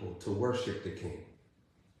people to worship the king.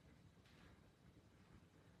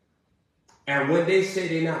 And when they say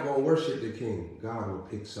they're not going to worship the king, God will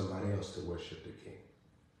pick somebody else to worship the king.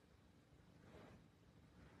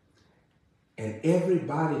 And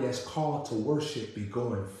everybody that's called to worship be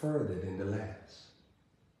going further than the last.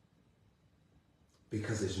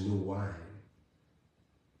 Because it's new wine.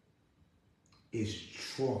 It's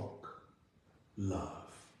drunk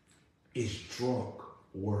love. It's drunk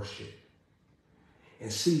worship.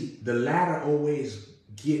 And see, the latter always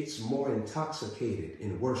gets more intoxicated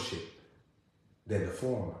in worship than the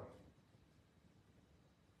former.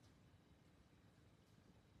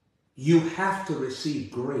 You have to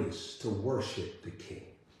receive grace to worship the king.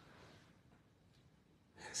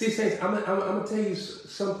 See, saints, I'm going to tell you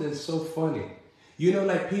something so funny. You know,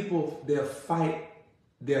 like people, they'll fight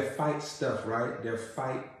stuff, right? They'll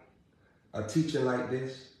fight a teaching like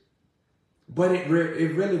this. But it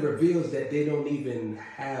really reveals that they don't even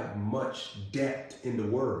have much depth in the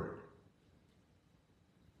word.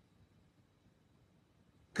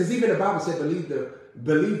 Because even the Bible said,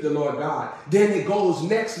 believe the Lord God. Then it goes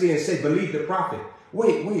nextly and say, believe the prophet.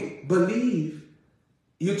 Wait, believe.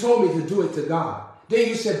 You told me to do it to God. Then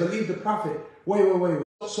you said, believe the prophet. Wait.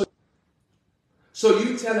 So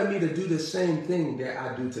you telling me to do the same thing that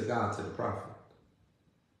I do to God, to the prophet.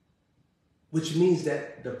 Which means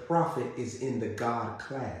that the prophet is in the God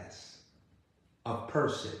class of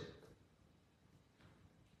person.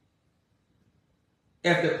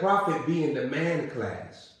 If the prophet be in the man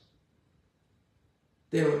class,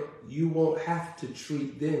 then you won't have to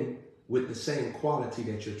treat them with the same quality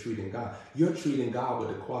that you're treating God. You're treating God with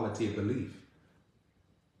the quality of belief.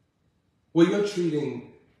 Well, you're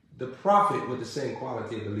treating the prophet with the same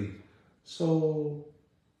quality of belief. So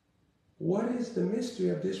what is the mystery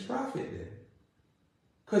of this prophet then?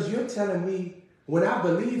 Because you're telling me when I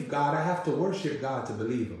believe God, I have to worship God to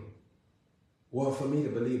believe him. Well, for me to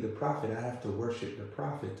believe the prophet, I have to worship the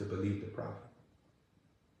prophet to believe the prophet.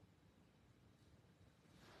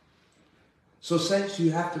 So saints,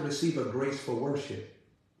 you have to receive a grace for worship.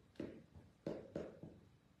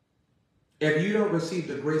 If you don't receive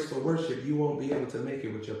the grace for worship, you won't be able to make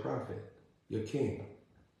it with your prophet, your king.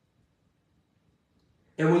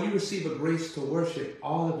 And when you receive a grace to worship,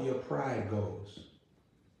 all of your pride goes.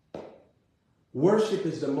 Worship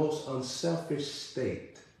is the most unselfish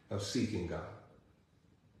state of seeking God.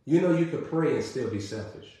 You know, you could pray and still be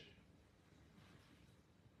selfish.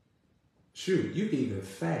 Shoot, you can even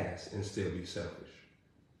fast and still be selfish.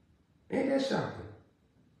 Ain't that shocking?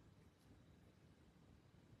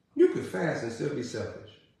 You could fast and still be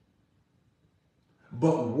selfish.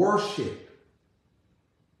 But worship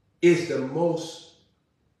is the most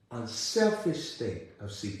unselfish state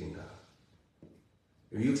of seeking God.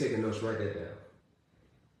 If you're taking notes, write that down.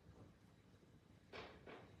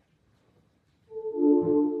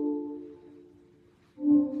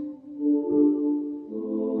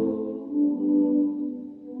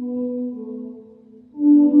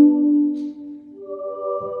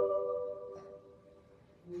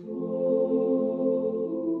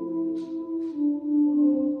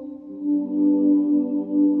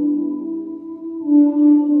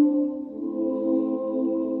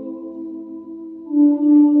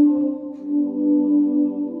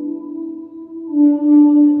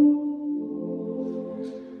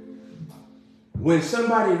 When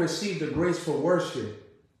somebody received the grace for worship,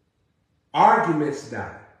 arguments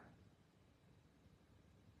die.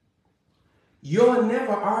 You'll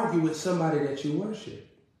never argue with somebody that you worship.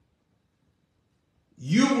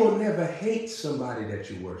 You will never hate somebody that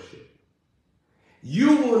you worship.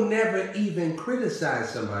 You will never even criticize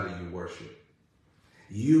somebody you worship.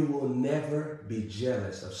 You will never be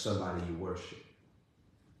jealous of somebody you worship.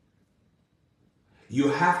 You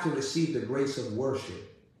have to receive the grace of worship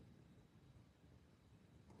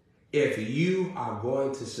if you are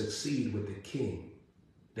going to succeed with the king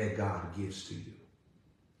that God gives to you.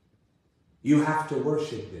 You have to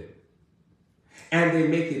worship them. And they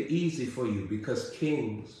make it easy for you because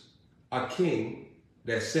a king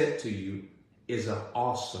that's sent to you is an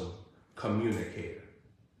awesome communicator.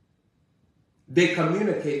 They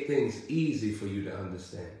communicate things easy for you to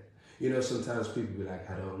understand. You know, sometimes people be like,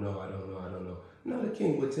 I don't know. No, the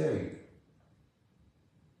king will tell you.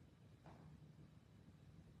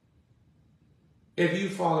 If you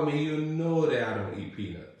follow me, you know that I don't eat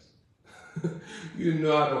peanuts. You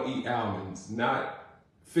know I don't eat almonds, not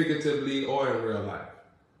figuratively or in real life.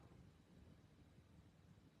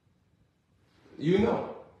 You know.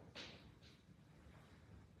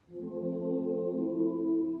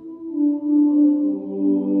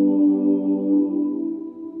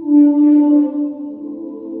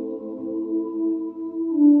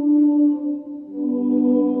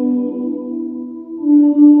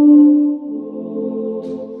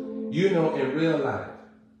 You know, in real life,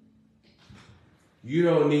 you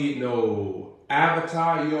don't need no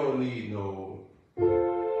avatar, you don't need no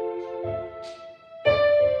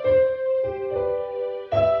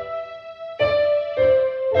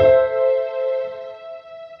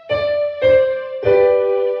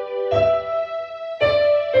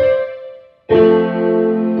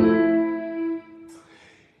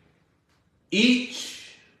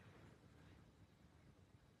each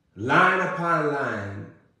line upon line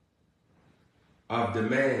of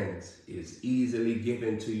demands is easily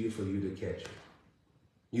given to you for you to catch it.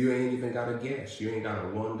 You ain't even got to guess. You ain't got to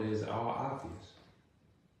wonder. It's all obvious.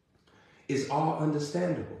 It's all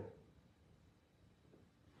understandable.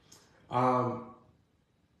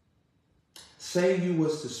 Say you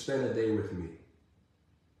was to spend a day with me.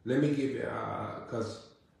 Let me give you, because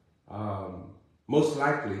most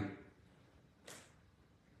likely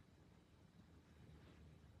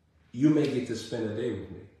you may get to spend a day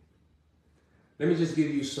with me. Let me just give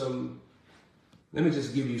you some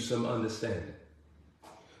understanding.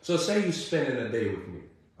 So say you're spending a day with me,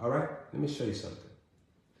 all right? Let me show you something.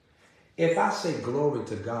 If I say glory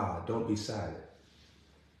to God, don't be silent.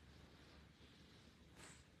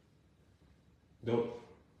 Don't.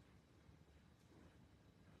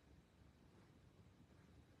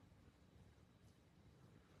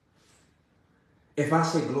 If I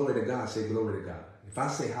say glory to God, say glory to God. If I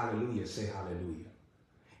say hallelujah, say hallelujah.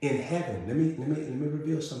 In heaven, let me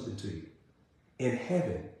reveal something to you. In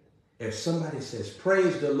heaven, if somebody says,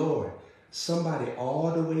 praise the Lord, somebody all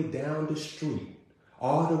the way down the street,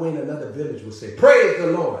 all the way in another village will say, praise the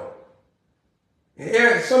Lord.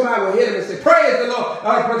 And somebody will hear them and say, praise the Lord.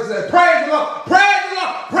 Another person says, praise the Lord, praise the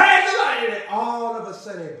Lord, praise the Lord. And then all of a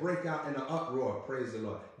sudden they break out in an uproar, praise the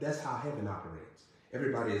Lord. That's how heaven operates.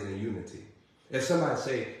 Everybody is in unity. If somebody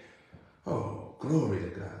say, oh, glory to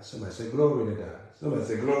God. Somebody say, glory to God. Somebody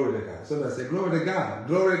say, glory to God. Somebody say, glory to God.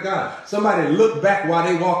 Glory to God. Somebody look back while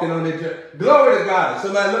they walking on their journey. Glory to God.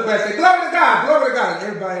 Somebody look back and say, glory to God. Glory to God.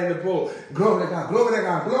 Everybody in the pool. Glory to God. Glory to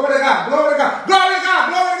God. Glory to God. Glory to God. Glory to God.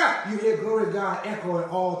 Glory to God. You hear glory to God echoing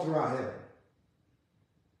all throughout heaven.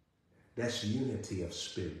 That's unity of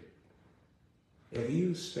spirit. If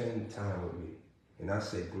you spend time with me and I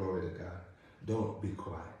say glory to God, don't be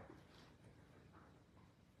quiet.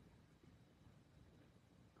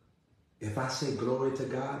 If I say glory to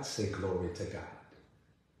God, say glory to God.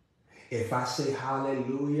 If I say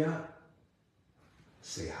hallelujah,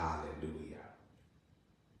 say hallelujah.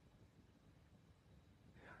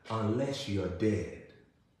 Unless you're dead,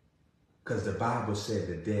 because the Bible said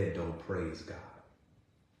the dead don't praise God.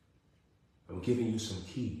 I'm giving you some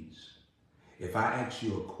keys. If I ask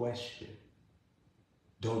you a question,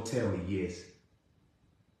 don't tell me yes.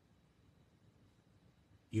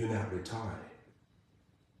 You're not retarded.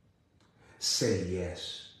 Say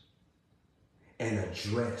yes and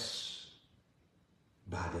address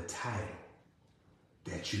by the title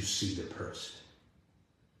that you see the person.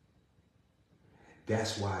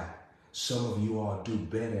 That's why some of you all do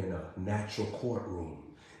better in a natural courtroom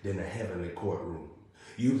than a heavenly courtroom.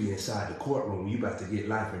 You be inside the courtroom, you about to get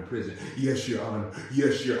life in prison. Yes, Your Honor.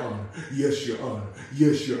 Yes, Your Honor. Yes, Your Honor.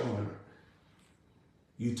 Yes, Your Honor.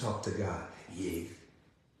 You talk to God. Yes.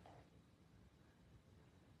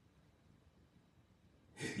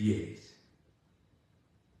 Yes.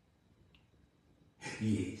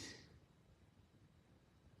 Yes.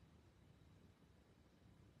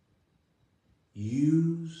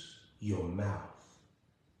 Use your mouth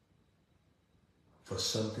for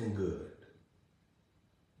something good.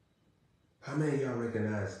 How many of y'all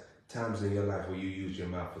recognize times in your life where you use your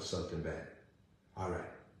mouth for something bad? All right.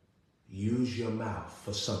 Use your mouth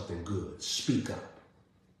for something good. Speak up.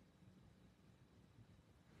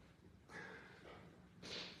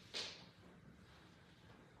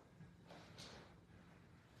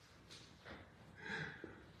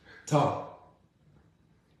 Talk.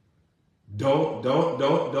 Don't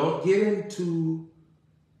get into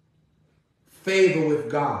favor with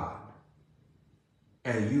God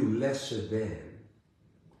and you lesser than.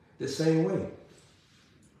 The same way.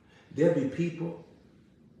 There'll be people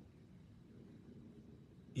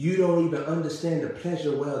you don't even understand the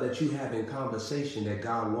pleasure well that you have in conversation that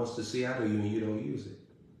God wants to see out of you and you don't use it.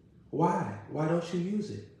 Why? Why don't you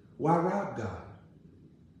use it? Why rob God?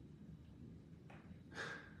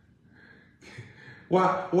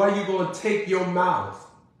 Why are you going to take your mouth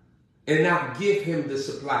and not give him the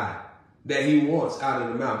supply that he wants out of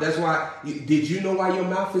the mouth? That's why, did you know why your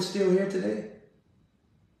mouth is still here today?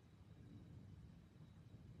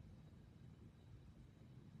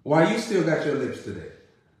 Why you still got your lips today?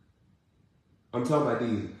 I'm talking about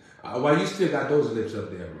these. Why you still got those lips up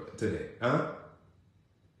there today? Huh?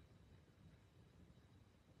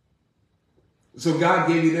 So God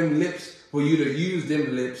gave you them lips for you to use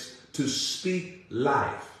them lips to speak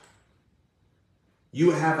life.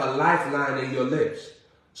 You have a lifeline in your lips.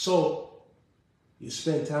 So you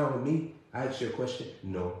spend time with me. I ask you a question.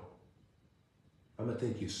 No. I'm going to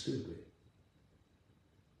think you're stupid.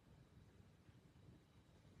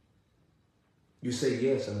 You say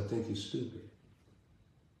yes, I'm going to think you're stupid.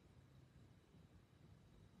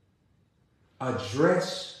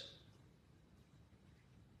 Address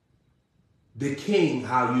the king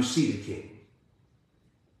how you see the king.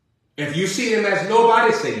 If you see him as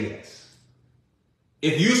nobody, say yes.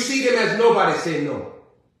 If you see them as nobody, say no.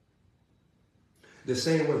 The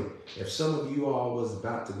same way, if some of you all was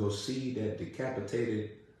about to go see that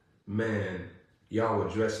decapitated man, y'all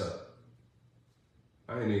would dress up.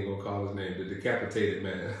 I ain't even gonna call his name, the decapitated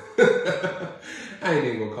man. I ain't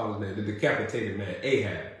even gonna call his name, the decapitated man,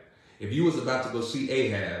 Ahab. If you was about to go see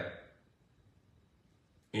Ahab,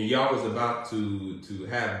 and y'all was about to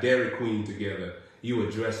have Dairy Queen together, you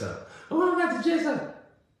would dress up. Oh, I'm about to dress up.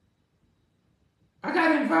 I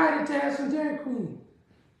got invited to have some Dairy Queen.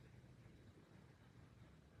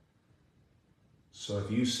 So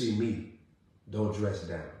if you see me, don't dress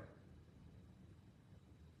down.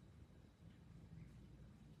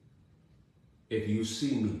 If you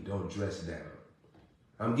see me, don't dress down.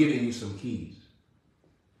 I'm giving you some keys.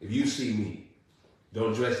 If you see me,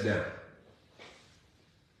 don't dress down.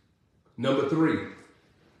 Number 3,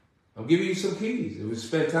 I'm giving you some keys. We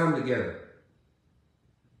spend time together.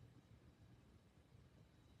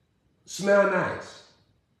 Smell nice.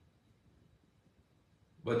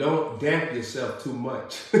 But don't damp yourself too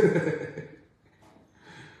much.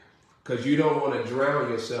 Because you don't want to drown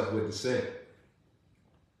yourself with the scent.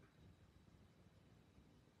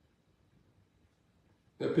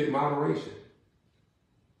 Pick moderation.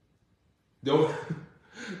 Don't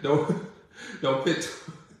don't don't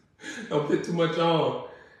put too much on,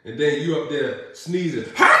 and then you up there sneezing.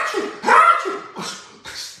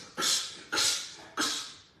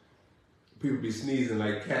 People be sneezing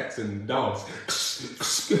like cats and dogs.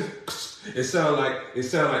 It sound like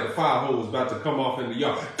the fire hose about to come off in the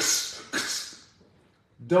yard.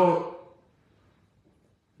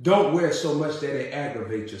 Don't wear so much that it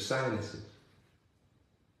aggravates your sinuses.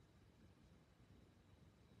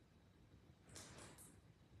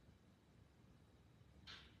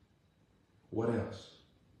 What else?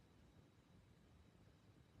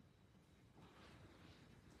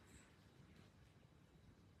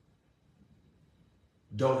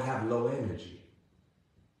 Don't have low energy.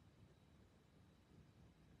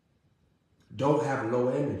 Don't have low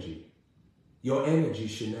energy. Your energy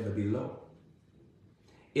should never be low.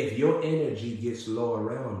 If your energy gets low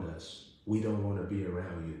around us, we don't want to be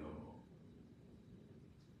around you no more.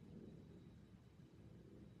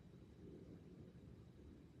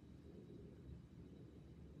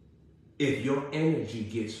 If your energy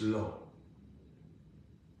gets low,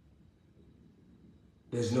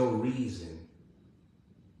 there's no reason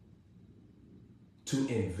to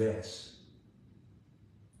invest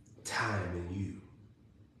time in you.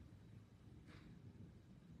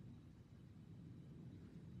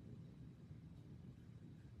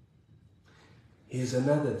 Here's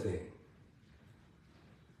another thing.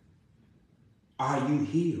 Are you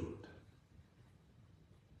healed?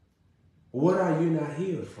 What are you not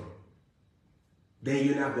healed from? Then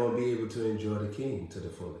you're not going to be able to enjoy the King to the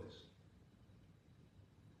fullest.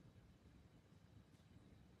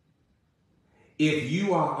 If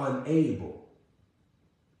you are unable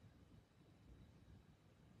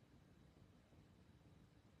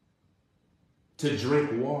to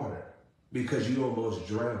drink water because you almost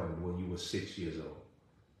drowned when you were 6 years old,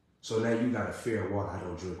 so now you got a fear of water, I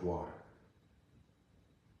don't drink water.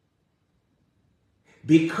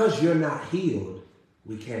 Because you're not healed,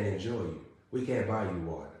 we can't enjoy you. We can't buy you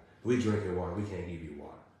water. We drink your water, we can't give you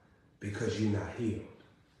water because you're not healed.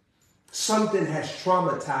 Something has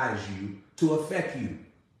traumatized you to affect you.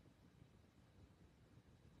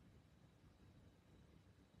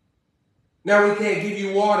 Now we can't give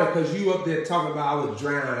you water because you up there talking about I was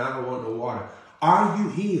drowning, I don't want no water. Are you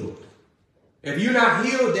healed? If you're not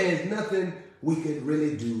healed, there's nothing we could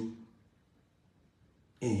really do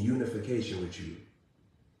in unification with you.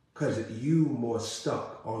 Because you more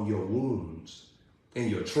stuck on your wounds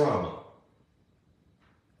and your trauma.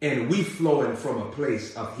 And we flowing from a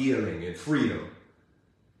place of healing and freedom.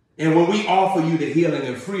 And when we offer you the healing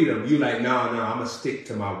and freedom, you like, no, I'm going to stick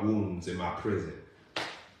to my wounds in my prison.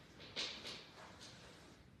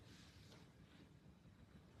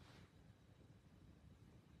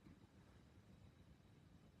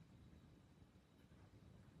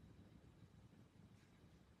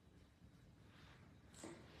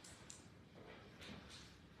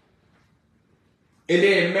 And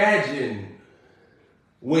then imagine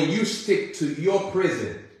when you stick to your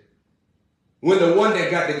prison, when the one that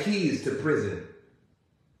got the keys to prison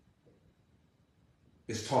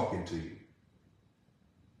is talking to you.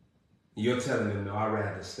 You're telling them, no, I'd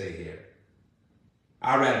rather stay here.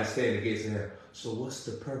 I'd rather stay in the gates of hell. So what's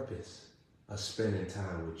the purpose of spending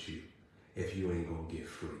time with you if you ain't going to get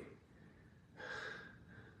free?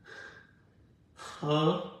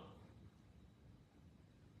 Huh?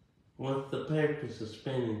 What's the purpose of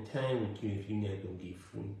spending time with you if you're not going to get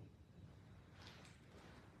free?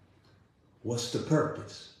 What's the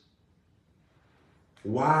purpose?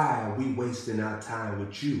 Why are we wasting our time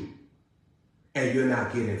with you and you're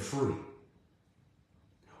not getting free?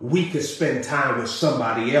 We could spend time with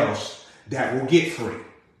somebody else that will get free.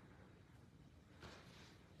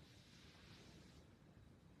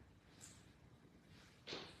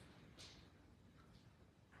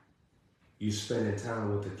 You spending time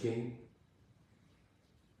with the King?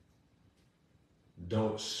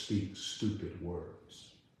 Don't speak stupid words.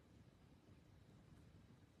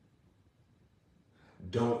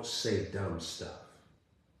 Don't say dumb stuff.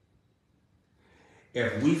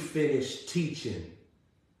 If we finish teaching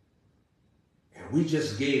and we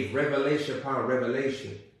just gave revelation upon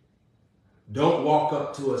revelation, don't walk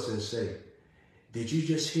up to us and say, did you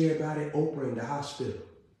just hear about it? Oprah in the hospital.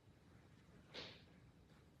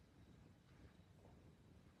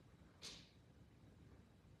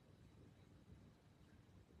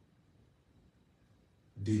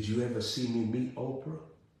 Did you ever see me meet Oprah?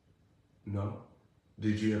 No.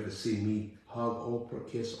 Did you ever see me hug Oprah,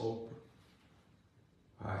 kiss Oprah?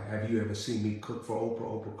 Have you ever seen me cook for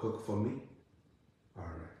Oprah, Oprah cook for me? All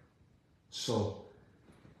right. So,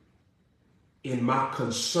 in my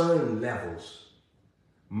concern levels,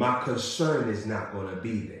 my concern is not going to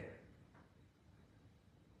be there.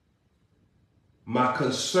 My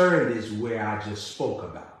concern is where I just spoke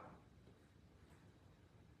about.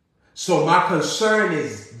 So my concern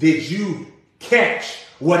is, did you catch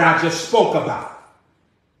what I just spoke about?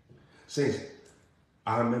 Saints,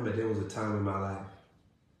 I remember there was a time in my life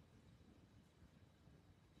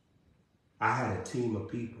I had a team of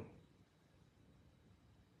people.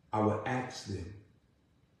 I would ask them,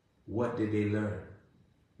 what did they learn?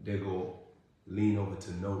 They go lean over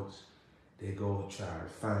to notes. They go try to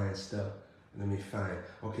find stuff. Let me find,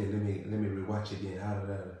 okay, let me rewatch again.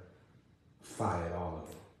 Fired all of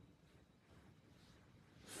them.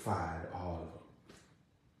 Fired all of them.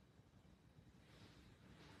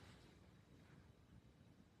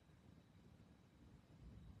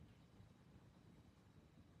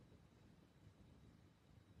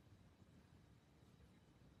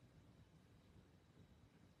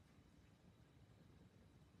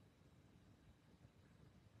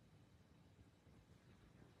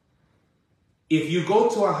 If you go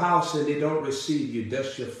to a house and they don't receive you,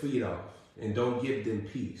 dust your feet off and don't give them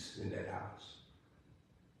peace in that house.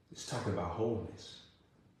 It's talking about wholeness.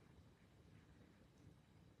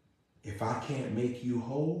 If I can't make you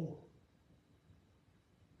whole,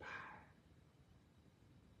 bye.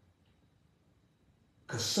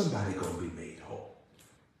 Because somebody going to be made whole.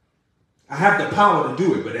 I have the power to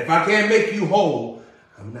do it, but if I can't make you whole,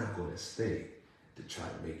 I'm not going to stay to try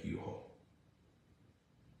to make you whole.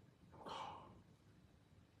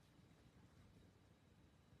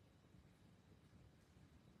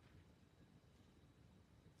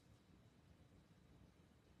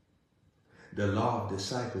 The law of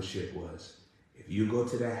discipleship was, if you go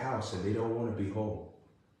to that house and they don't want to be whole,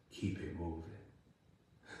 keep it moving.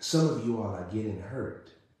 Some of you all are getting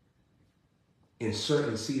hurt in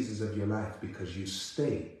certain seasons of your life because you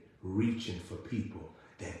stay reaching for people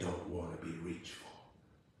that don't want to be reached for.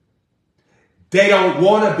 They don't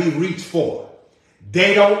want to be reached for.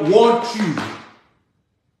 They don't want you.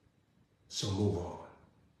 So move on.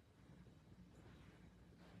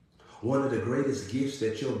 One of the greatest gifts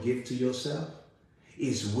that you'll give to yourself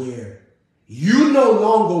is where you no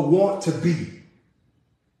longer want to be.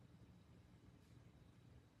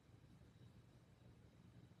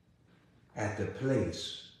 At the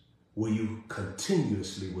place where you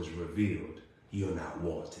continuously was revealed you're not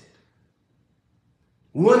wanted.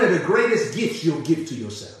 One of the greatest gifts you'll give to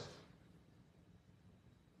yourself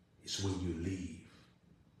is when you leave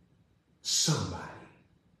somebody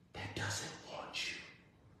that doesn't want you.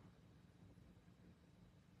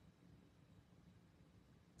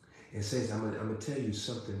 And says, I'm going to tell you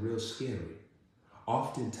something real scary.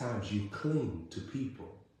 Oftentimes you cling to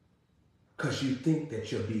people because you think that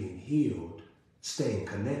you're being healed, staying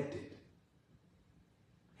connected.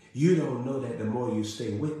 You don't know that the more you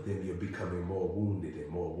stay with them, you're becoming more wounded and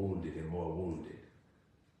more wounded and more wounded.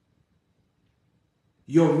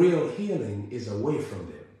 Your real healing is away from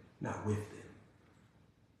them, not with them.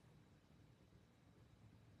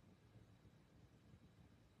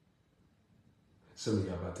 Some of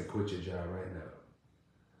y'all about to quit your job right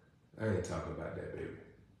now. I ain't talking about that, baby.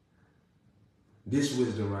 This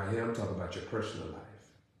wisdom right here, I'm talking about your personal life.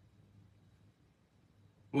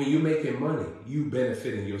 When you're making money, you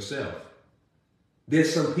benefiting yourself.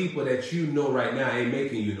 There's some people that you know right now ain't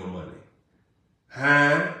making you no money.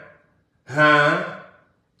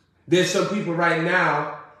 There's some people right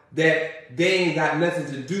now that they ain't got nothing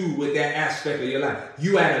to do with that aspect of your life.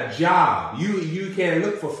 You at a job. You can't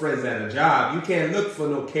look for friends at a job. You can't look for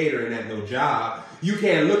no catering at no job. You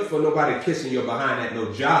can't look for nobody kissing your behind at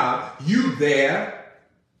no job. You there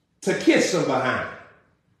to kiss some behind.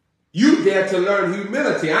 You there to learn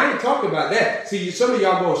humility. I ain't talking about that. See, some of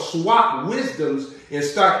y'all going to swap wisdoms and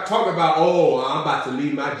start talking about, oh, I'm about to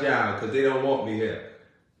leave my job because they don't want me here.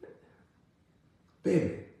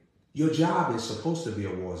 Baby, your job is supposed to be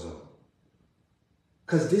a war zone.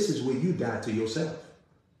 Because this is where you die to yourself.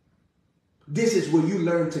 This is where you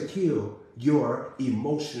learn to kill your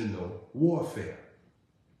emotional warfare.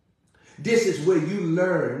 This is where you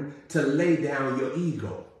learn to lay down your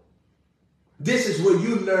ego. This is where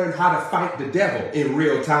you learn how to fight the devil in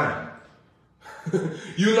real time.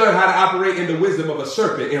 You learn how to operate in the wisdom of a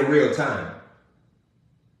serpent in real time.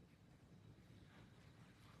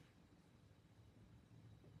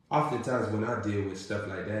 Oftentimes when I deal with stuff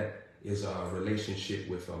like that, it's a relationship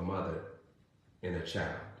with a mother and a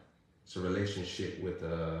child. It's a relationship with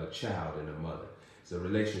a child and a mother. It's a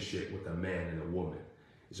relationship with a man and a woman.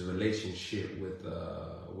 It's a relationship with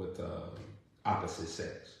opposite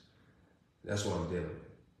sex. That's what I'm dealing with.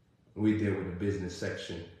 We deal with the business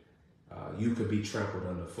section. You could be trampled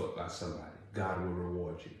underfoot by somebody. God will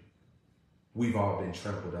reward you. We've all been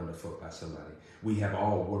trampled underfoot by somebody. We have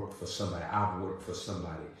all worked for somebody. I've worked for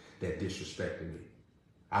somebody that disrespected me.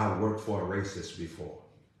 I worked for a racist before.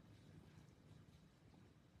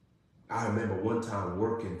 I remember one time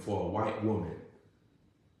working for a white woman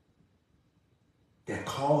that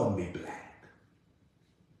called me black.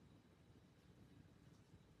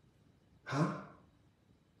 Huh?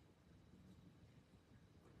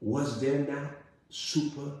 Was there not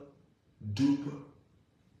super duper?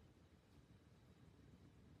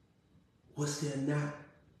 Was there not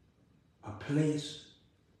a place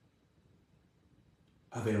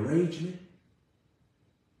of enragement?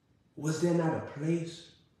 Was there not a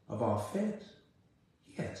place of offense?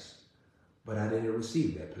 Yes, but I didn't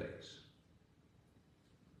receive that place.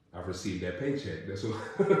 I received that paycheck. That's what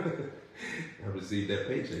I received that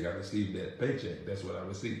paycheck. I received that paycheck. That's what I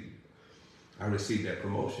received. I received that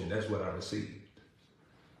promotion. That's what I received.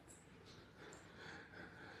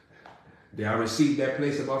 Did I receive that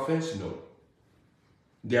place of offense? No.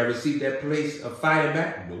 Did I receive that place of fire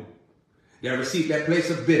back? No. Did I receive that place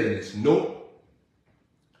of bitterness? No.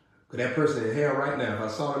 Because that person in hell right now, if I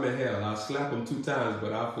saw them in hell, I'll slap them 2 times,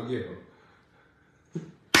 but I'll forgive them.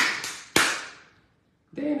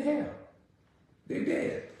 They're in hell. They're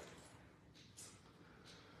dead.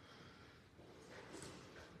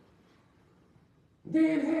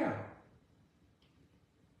 They're in hell.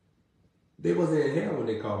 They wasn't in hell when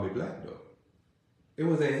they called me black, though. It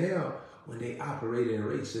was in hell when they operated in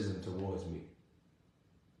racism towards me.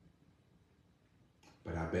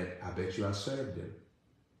 But I bet you I served them.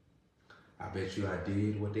 I bet you I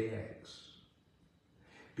did what they asked.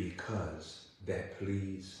 Because that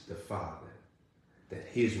pleased the Father. That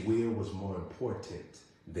his will was more important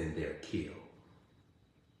than their kill.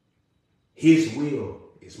 His will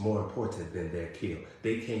is more important than their kill.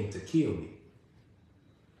 They came to kill me.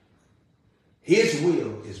 His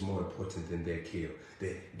will is more important than their kill.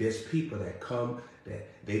 There's people that come,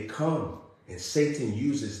 and Satan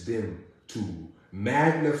uses them to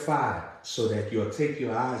magnify so that you'll take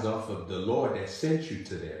your eyes off of the Lord that sent you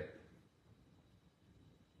to them.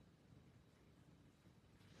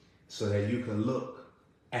 So that you can look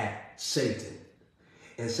at Satan.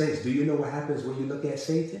 And saints, do you know what happens when you look at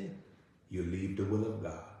Satan? You leave the will of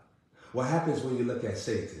God. What happens when you look at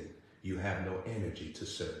Satan? You have no energy to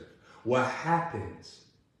serve. What happens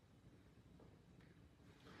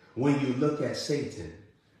when you look at Satan?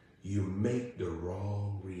 You make the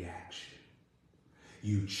wrong reaction.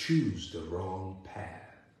 You choose the wrong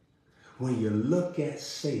path. When you look at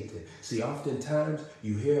Satan, see, oftentimes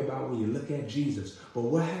you hear about when you look at Jesus, but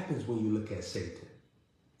what happens when you look at Satan?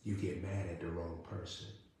 You get mad at the wrong person.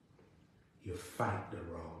 You fight the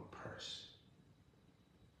wrong person.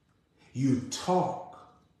 You talk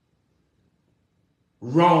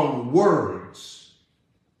wrong words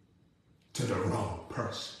to the wrong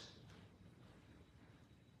person.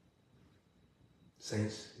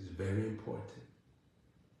 Saints, it's very important.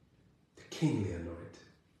 The kingly anointing.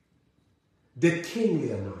 The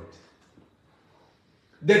kingly anointing.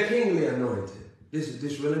 The kingly anointing. This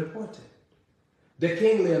is really important. The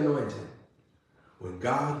kingly anointing. When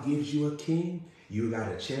God gives you a king, you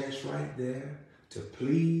got a chance right there to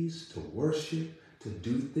please, to worship, to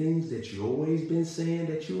do things that you always been saying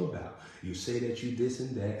that you about. You say that you this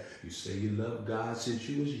and that. You say you love God since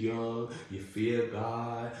you was young. You fear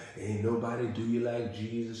God. Ain't nobody do you like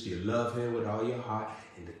Jesus. You love him with all your heart.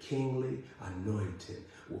 And the kingly anointing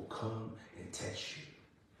will come and test you.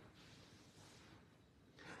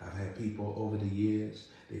 I've had people over the years,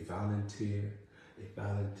 they volunteer.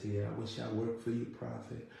 I wish I worked for you,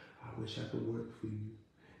 prophet. I wish I could work for you.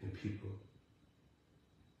 And people,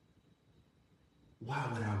 why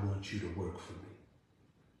would I want you to work for me?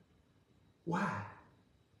 Why?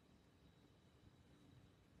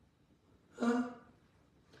 Huh?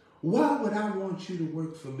 Why would I want you to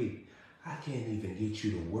work for me? I can't even get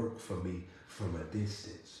you to work for me from a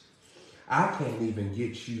distance. I can't even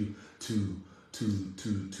get you to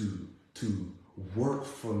work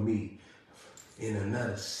for me in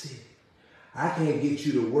another city. I can't get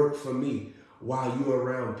you to work for me while you're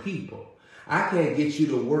around people. I can't get you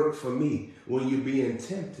to work for me when you're being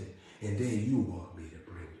tempted. And then you want me to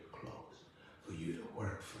bring you close for you to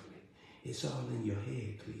work for me. It's all in your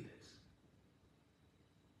head, Cletus.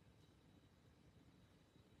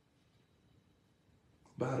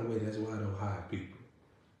 By the way, that's why I don't hire people.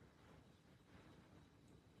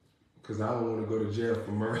 Because I don't want to go to jail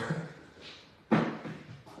for murder. I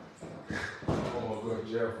don't want to go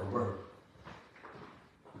to jail for murder.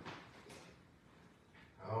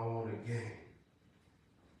 I don't want a gang.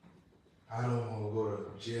 I don't want to go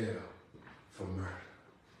to jail for murder.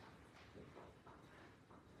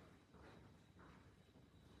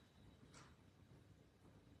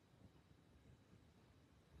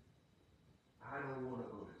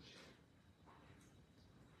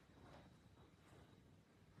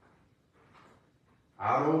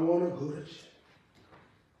 I don't want to go to church.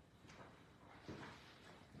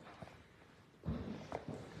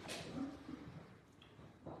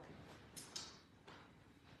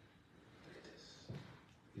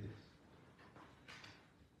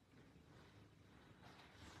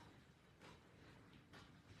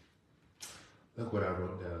 Look what I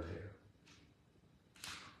wrote down here.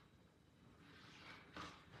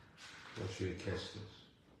 I want you to catch this.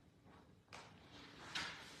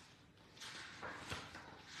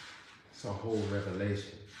 It's a whole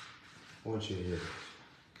revelation. I want you to hear this.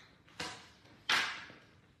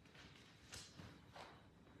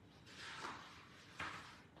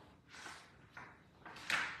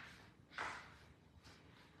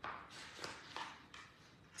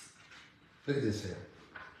 Look at this here.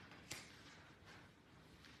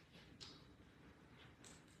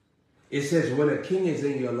 It says, when a king is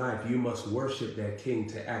in your life, you must worship that king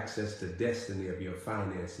to access the destiny of your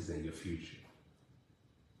finances and your future.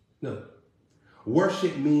 No.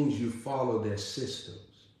 Worship means you follow their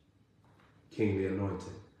systems. Kingly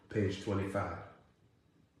Anointing, page 25.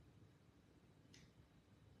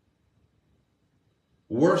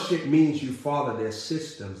 Worship means you follow their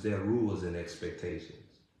systems, their rules, and expectations.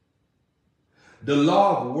 The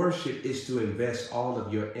law of worship is to invest all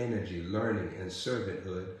of your energy, learning, and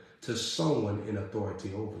servanthood to someone in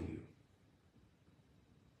authority over you.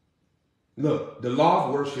 Look, the law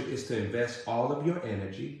of worship is to invest all of your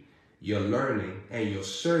energy, your learning, and your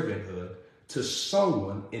servanthood to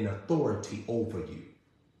someone in authority over you.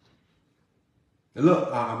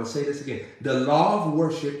 Look, I'm going to say this again. The law of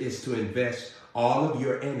worship is to invest all of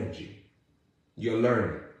your energy, your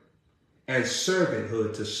learning, and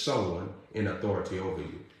servanthood to someone in authority over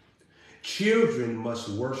you. Children must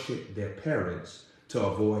worship their parents to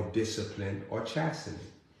avoid discipline or chastening.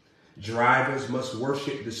 Drivers must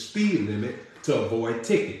worship the speed limit to avoid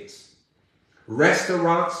tickets.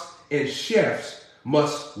 Restaurants and chefs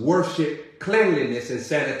must worship cleanliness and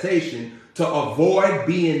sanitation to avoid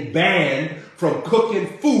being banned from cooking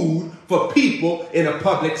food for people in a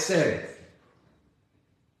public setting.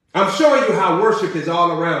 I'm showing you how worship is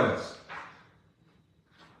all around us.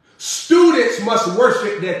 Students must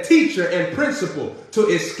worship their teacher and principal to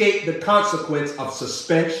escape the consequence of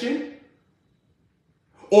suspension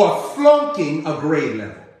or flunking a grade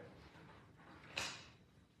level.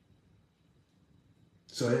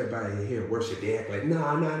 So everybody here worship, they act like,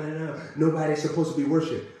 no. Nobody's supposed to be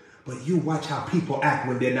worshiped. But you watch how people act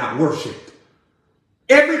when they're not worshiped.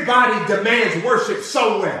 Everybody demands worship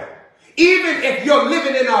somewhere. Even if you're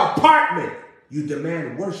living in an apartment, you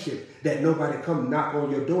demand worship that nobody come knock on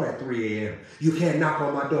your door at 3 a.m. You can't knock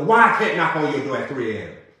on my door. Why I can't knock on your door at 3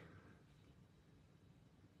 a.m.?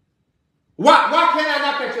 Why can't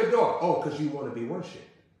I knock at your door? Oh, because you want to be worshiped.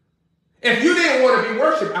 If you didn't want to be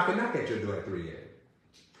worshiped, I could knock at your door at 3 a.m.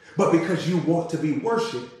 But because you want to be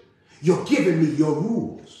worshiped, you're giving me your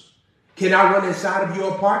rules. Can I run inside of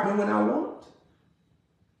your apartment when I want?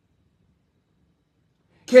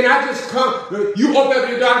 Can I just come, you open up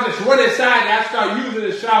your door, I just run inside and I start using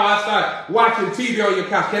the shower, I start watching TV on your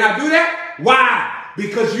couch. Can I do that? Why?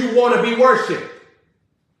 Because you want to be worshiped.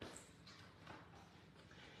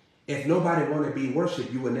 If nobody wanted to be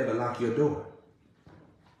worshiped, you would never lock your door.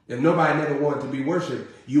 If nobody never wanted to be worshiped,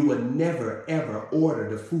 you would never, ever order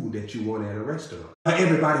the food that you want at a restaurant.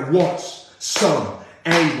 Everybody wants some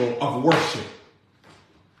angle of worship.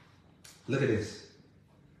 Look at this.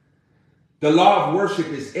 The law of worship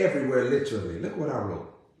is everywhere, literally. Look what I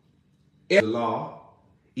wrote. The law,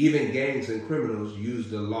 even gangs and criminals use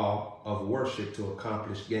the law of worship to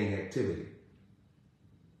accomplish gang activity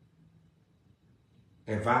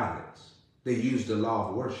and violence. They use the law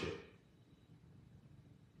of worship.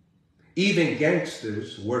 Even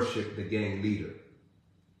gangsters worship the gang leader.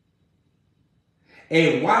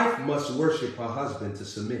 A wife must worship her husband to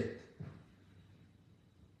submit.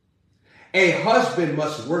 A husband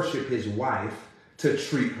must worship his wife to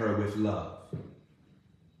treat her with love.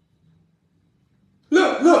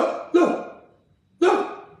 Look.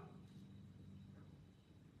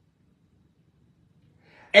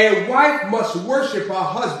 A wife must worship her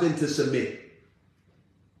husband to submit.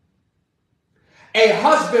 A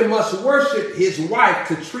husband must worship his wife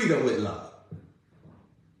to treat her with love.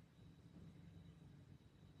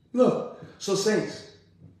 Look, so saints,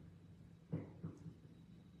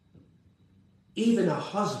 even a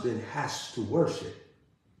husband has to worship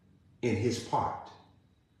in his part.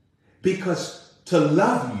 Because to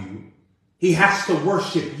love you, he has to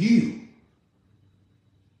worship you.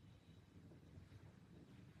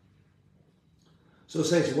 So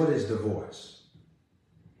saints, what is divorce?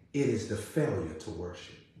 It is the failure to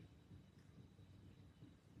worship.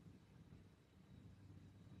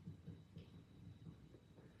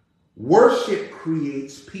 Worship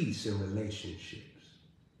creates peace in relationships.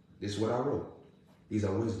 This is what I wrote. These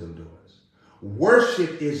are wisdom doors.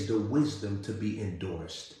 Worship is the wisdom to be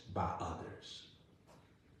endorsed by others.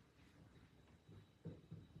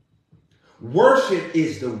 Worship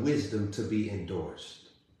is the wisdom to be endorsed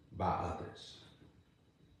by others.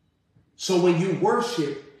 So when you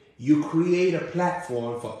worship, you create a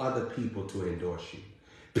platform for other people to endorse you.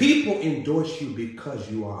 People endorse you because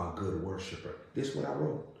you are a good worshiper. This is what I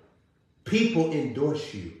wrote. People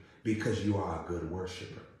endorse you because you are a good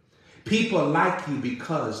worshiper. People like you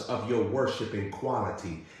because of your worshiping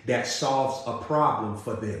quality that solves a problem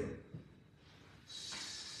for them.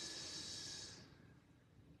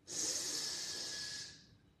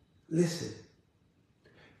 Listen.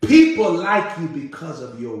 People like you because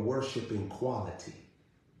of your worshiping quality.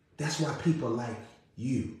 That's why people like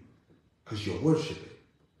you, because you're worshiping.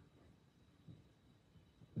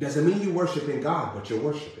 Doesn't mean you're worshiping God, but you're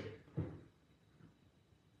worshiping.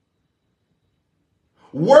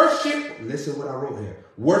 Worship, listen what I wrote here.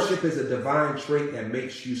 Worship is a divine trait that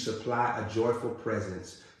makes you supply a joyful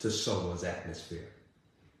presence to someone's atmosphere.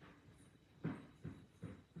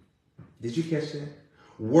 Did you catch that?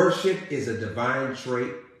 Worship is a divine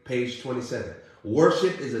trait, page 27.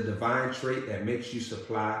 Worship is a divine trait that makes you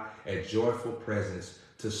supply a joyful presence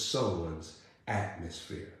to someone's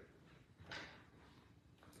atmosphere.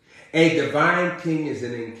 A divine king is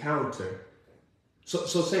an encounter. So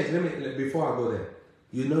saints, before I go there,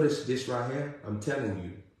 you notice this right here? I'm telling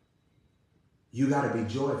you, you got to be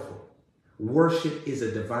joyful. Worship is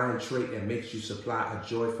a divine trait that makes you supply a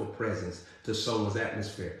joyful presence to someone's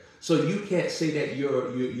atmosphere. So you can't say that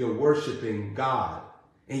you're worshiping God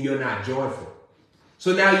and you're not joyful.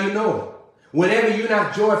 So now you know, whenever you're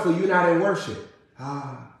not joyful, you're not in worship.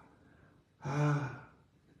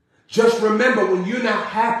 Just remember, when you're not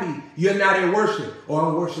happy, you're not in worship. Oh,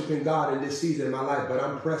 I'm worshiping God in this season of my life, but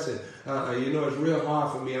I'm pressing. It's real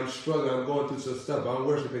hard for me. I'm struggling. I'm going through some stuff, but I'm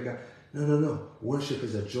worshiping God. No. Worship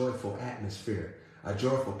is a joyful atmosphere, a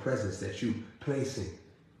joyful presence that you placing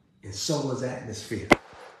in someone's atmosphere.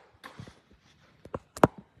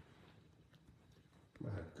 My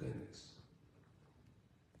goodness.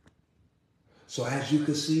 So as you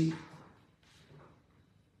can see,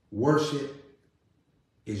 worship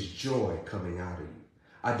is joy coming out of you.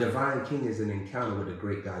 A divine king is an encounter with the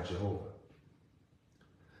great God Jehovah.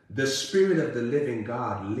 The spirit of the living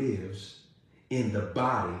God lives in the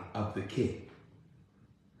body of the king.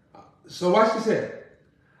 So watch this here.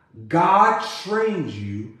 God trains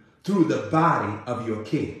you through the body of your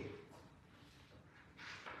king.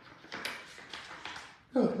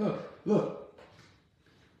 Look.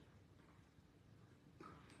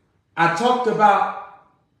 I talked about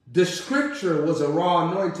the scripture was a raw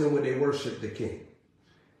anointing when they worshiped the king.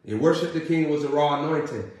 They worshiped the king was a raw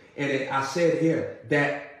anointing. And I said here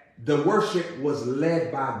that the worship was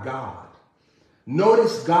led by God.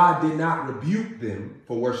 Notice God did not rebuke them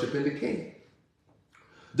for worshiping the king.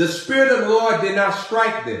 The Spirit of the Lord did not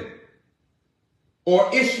strike them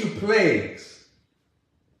or issue plagues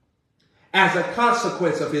as a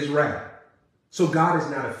consequence of his wrath. So God is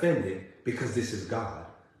not offended because this is God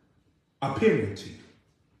appearing to you.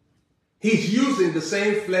 He's using the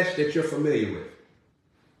same flesh that you're familiar with.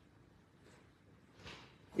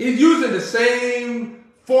 He's using the same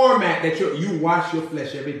format that you wash your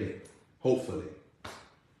flesh every day, hopefully.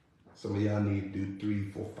 Some of y'all need to do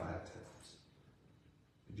 3, 4, 5 times.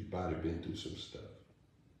 If your body been through some stuff.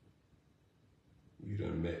 You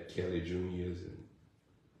done met Kelly Juniors and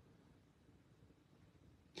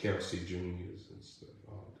Kelsey Juniors and stuff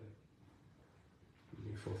all day.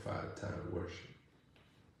 You need 4, 5 times worship.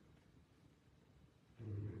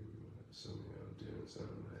 Some of y'all doing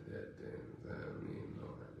something like that, then I don't even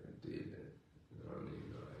know how they did that. I don't even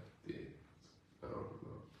know how they did it. I don't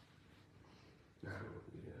know. I don't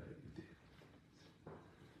know how you did it.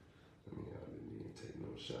 Some of y'all didn't even take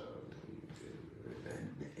no shower.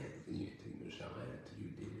 You didn't take no shower after you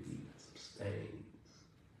did it. You got some stains.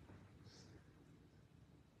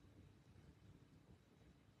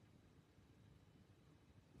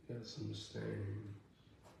 You got some stains.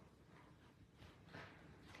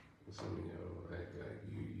 Some of y'all act like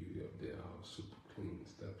you up there all super clean and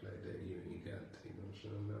stuff like that. You ain't got to take no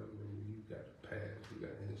shower. You got a pad, you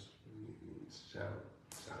got history, you need to shower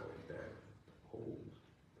down, holes,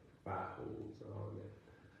 fire hose, all that.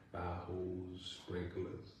 Fire hose,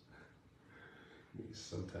 sprinklers.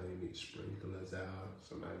 Sometimes you need sprinklers out.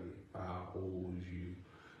 Somebody need fire hose. You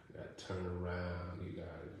got to turn around. You got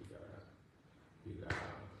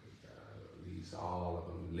at least all of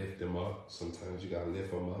them, lift them up. Sometimes you got to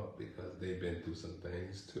lift them up because they've been through some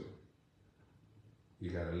things too. You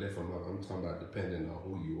got to lift them up. I'm talking about depending on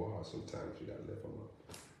who you are. Sometimes you got to lift them up.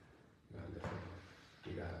 You got to lift them up.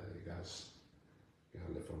 You got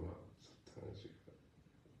to lift them up. Sometimes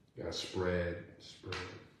you got to spread.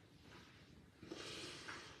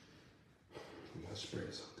 You got to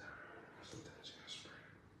spread sometimes. Sometimes you got to spread.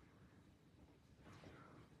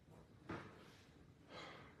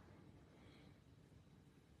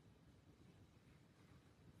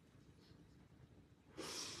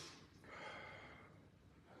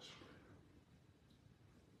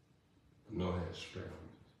 No hand spread.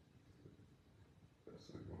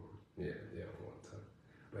 Yeah, one time.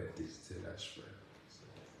 But this still that spread. So,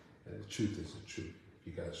 and the truth is the truth.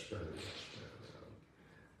 You got to spread it. You got to spread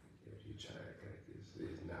it. If you try to act like this,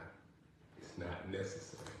 it's not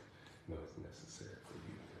necessary. No, it's necessary for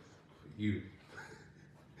you.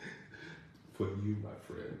 For you, my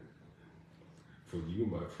friend. For you,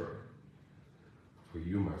 my friend. For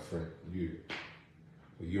you, my friend.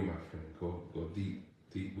 For you, my friend. Go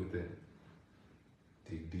deep within.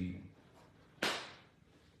 Dig deep.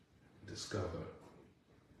 Discover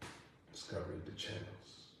the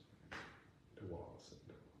channels, the walls,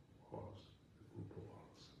 the group of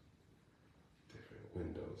walls, different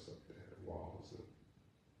windows up there, the walls, and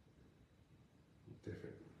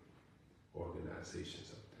different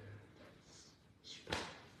organizations up there.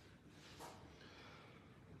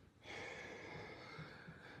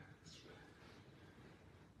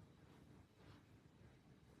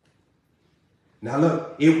 Now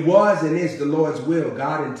look, it was and is the Lord's will.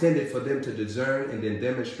 God intended for them to discern and then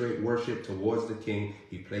demonstrate worship towards the King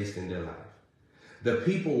he placed in their life. The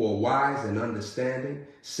people were wise and understanding.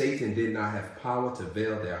 Satan did not have power to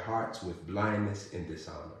veil their hearts with blindness and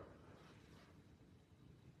dishonor.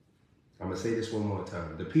 I'm going to say this one more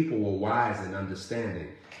time. The people were wise and understanding,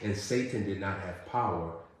 and Satan did not have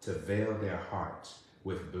power to veil their hearts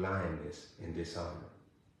with blindness and dishonor.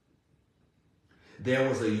 There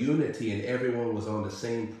was a unity and everyone was on the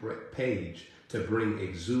same page to bring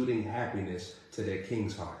exuding happiness to their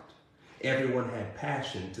king's heart. Everyone had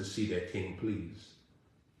passion to see their king pleased.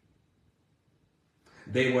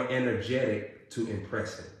 They were energetic to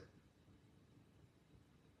impress him.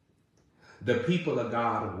 The people of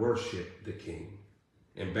God worshiped the king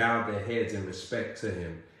and bowed their heads in respect to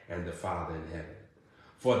him and the Father in heaven.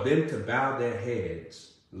 For them to bow their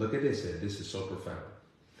heads, look at this here, this is so profound.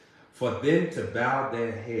 For them to bow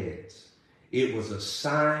their heads, it was a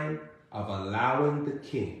sign of allowing the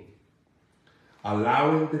king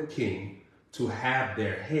to have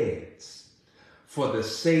their heads for the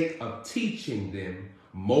sake of teaching them,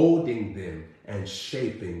 molding them, and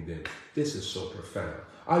shaping them. This is so profound.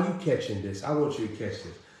 Are you catching this? I want you to catch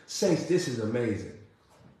this. Saints, this is amazing.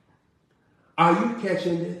 Are you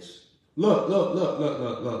catching this? Look.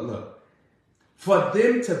 For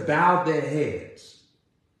them to bow their heads,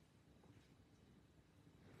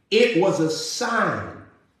 it was a sign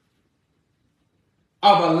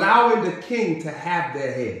of allowing the king to have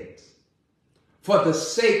their heads for the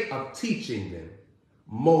sake of teaching them,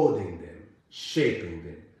 molding them, shaping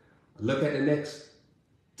them. Look at the next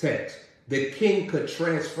text. The king could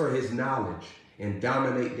transfer his knowledge and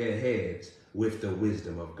dominate their heads with the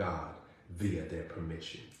wisdom of God via their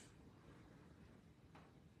permission.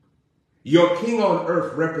 Your king on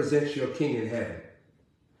earth represents your king in heaven.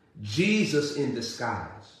 Jesus in disguise.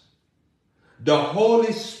 The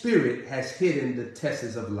Holy Spirit has hidden the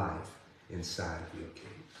tests of life inside of your king.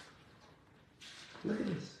 Look at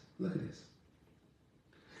this. Look at this.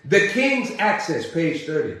 The king's access, page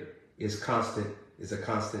 30, is a constant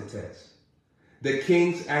test. The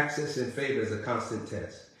king's access and favor is a constant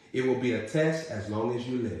test. It will be a test as long as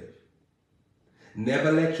you live.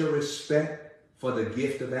 Never let your respect for the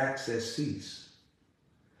gift of access cease.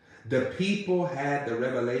 The people had the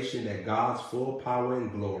revelation that God's full power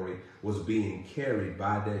and glory was being carried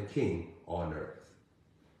by their king on earth.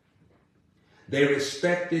 They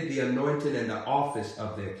respected the anointing and the office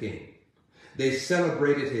of their king. They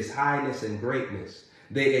celebrated his highness and greatness.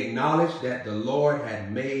 They acknowledged that the Lord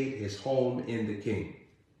had made his home in the king.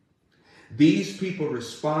 These people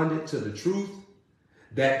responded to the truth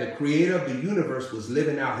that the creator of the universe was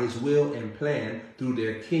living out his will and plan through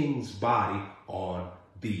their king's body on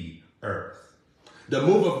the earth. The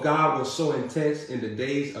move of God was so intense in the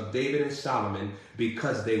days of David and Solomon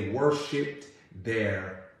because they worshiped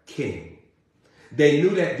their king. They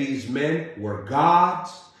knew that these men were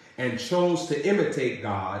gods and chose to imitate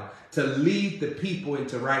God to lead the people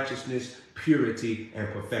into righteousness, purity, and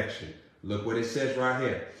perfection. Look what it says right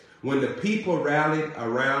here. When the people rallied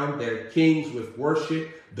around their kings with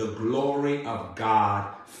worship, the glory of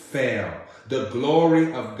God fell. The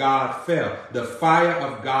glory of God fell. The fire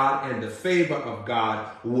of God and the favor of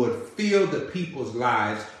God would fill the people's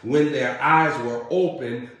lives when their eyes were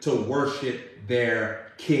open to worship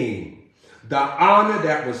their king. The honor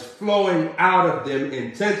that was flowing out of them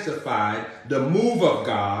intensified the move of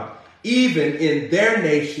God, even in their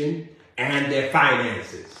nation and their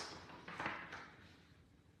finances.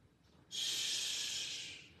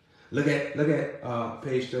 Look at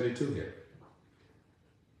page 32 here.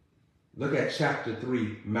 Look at chapter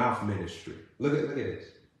 3, mouth ministry. Look at this.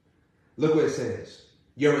 Look what it says.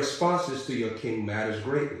 Your responses to your king matters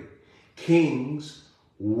greatly. Kings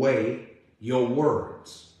weigh your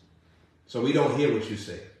words. So we don't hear what you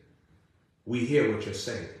say. We hear what you're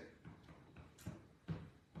saying.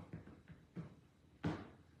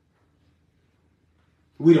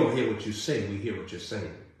 We don't hear what you say. We hear what you're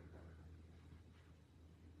saying.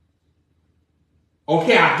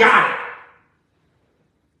 Okay, I got it.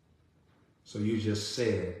 So you just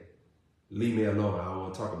said, leave me alone. I don't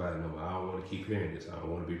want to talk about it no more. I don't want to keep hearing this. I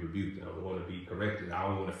don't want to be rebuked. I don't want to be corrected. I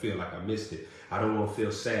don't want to feel like I missed it. I don't want to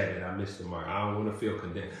feel sad that I missed the mark. I don't want to feel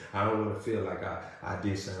condemned. I don't want to feel like I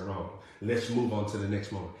did something wrong. Let's move on to the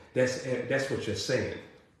next moment. That's what you're saying.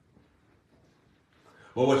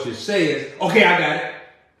 Well, what you say is, okay, I got it.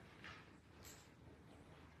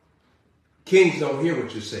 Kings don't hear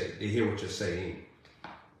what you say. They hear what you're saying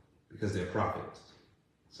because they're prophets.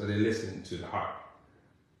 So they listen to the heart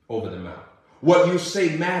over the mouth. What you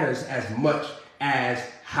say matters as much as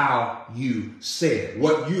how you say it.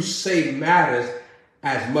 What you say matters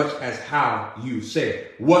as much as how you say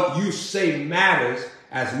it. What you say matters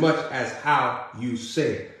as much as how you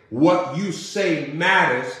say it. What you say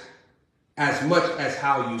matters as much as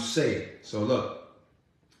how you say it. So look,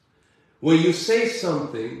 when you say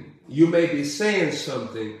something, you may be saying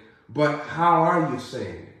something, but how are you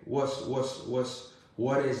saying it?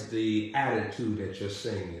 What is the attitude that you're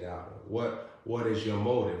saying it out of? What is your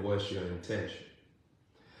motive? What's your intention?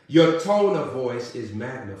 Your tone of voice is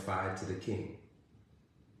magnified to the king.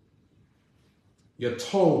 Your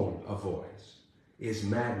tone of voice is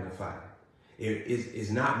magnified. It is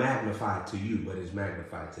not magnified to you, but is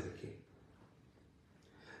magnified to the king.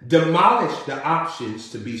 Demolish the options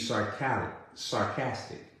to be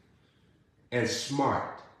sarcastic and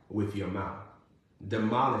smart with your mouth.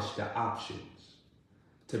 Demolish the options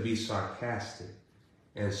to be sarcastic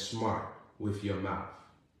and smart with your mouth.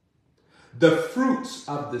 The fruits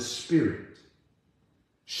of the Spirit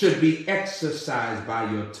should be exercised by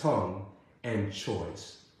your tongue and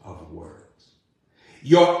choice of words.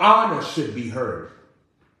 Your honor should be heard.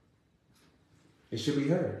 It should be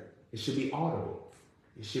heard. It should be audible.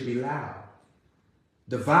 It should be loud.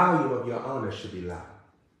 The value of your honor should be loud.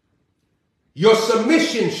 Your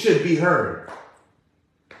submission should be heard.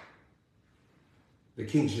 The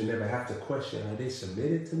king should never have to question, are they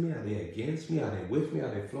submitted to me? Are they against me? Are they with me? Are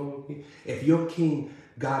they flowing with me? If your king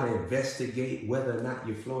got to investigate whether or not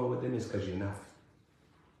you're flowing with them, it's because you're not.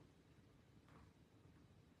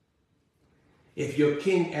 If your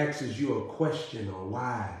king asks you a question on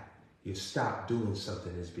why you stopped doing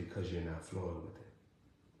something, it's because you're not flowing with it.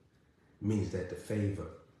 It means that the favor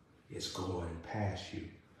is going past you.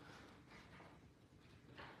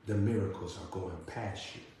 The miracles are going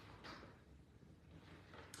past you.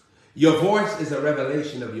 Your voice is a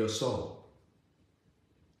revelation of your soul.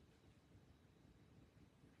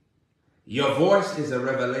 Your voice is a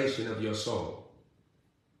revelation of your soul.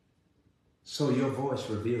 So your voice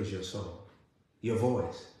reveals your soul. Your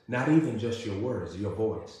voice, not even just your words, your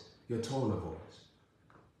voice, your tone of voice.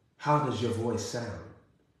 How does your voice sound?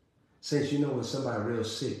 Since you know when somebody real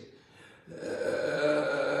sick,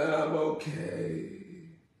 I'm okay.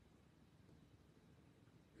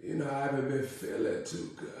 You know, I haven't been feeling too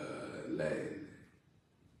good lately.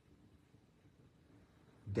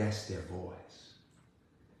 That's their voice.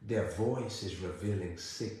 Their voice is revealing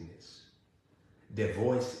sickness. Their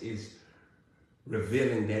voice is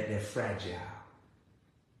revealing that they're fragile.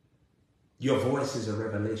 Your voice is a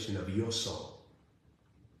revelation of your soul.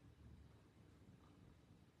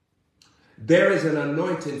 There is an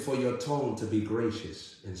anointing for your tone to be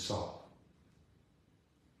gracious and soft.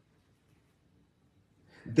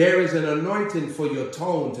 There is an anointing for your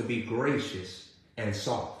tone to be gracious and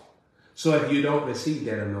soft. So if you don't receive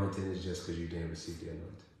that anointing, it's just because you didn't receive the anointing.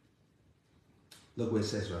 Look what it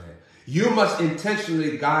says right here. You must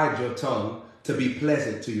intentionally guide your tongue to be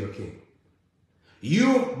pleasant to your king.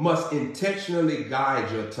 You must intentionally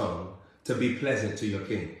guide your tongue to be pleasant to your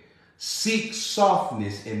king. Seek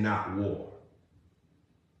softness and not war.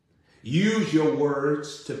 Use your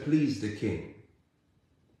words to please the king.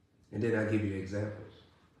 And then I give you examples.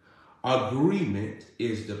 Agreement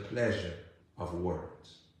is the pleasure of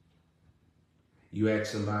words. You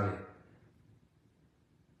ask somebody,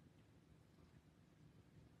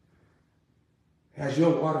 has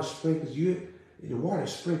your water sprinklers, the water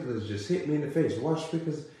sprinklers just hit me in the face? The water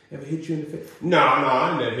sprinklers ever hit you in the face? No,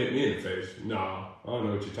 I never hit me in the face. No, I don't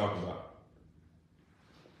know what you're talking about.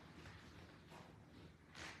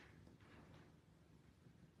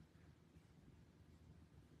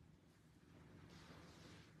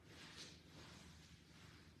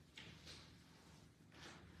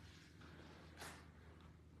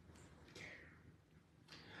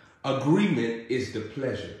 Agreement is the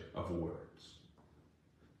pleasure of words.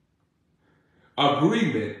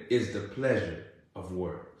 Agreement is the pleasure of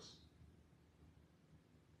words.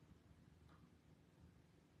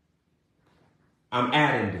 I'm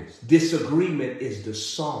adding this. Disagreement is the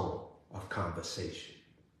sorrow of conversation.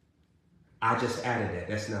 I just added that.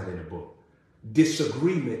 That's not in the book.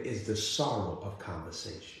 Disagreement is the sorrow of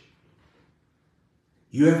conversation.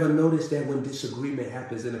 You ever notice that when disagreement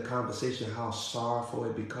happens in a conversation, how sorrowful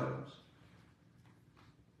it becomes?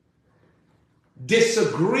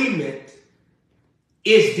 Disagreement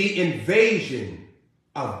is the invasion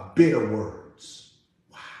of bitter words.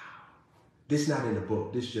 Wow. This is not in the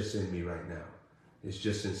book. This is just in me right now. It's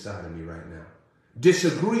just inside of me right now.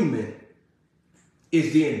 Disagreement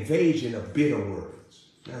is the invasion of bitter words.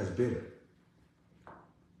 Now it's bitter.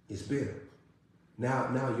 It's bitter.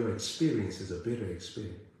 Now your experience is a bitter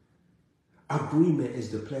experience. Agreement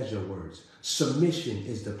is the pleasure of words. Submission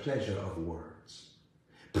is the pleasure of words.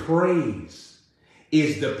 Praise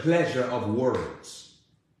is the pleasure of words.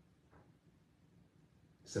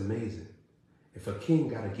 It's amazing. If a king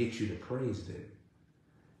got to get you to praise them,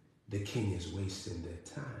 the king is wasting their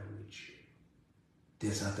time with you.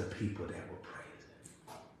 There's other people that will praise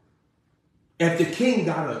him. If the king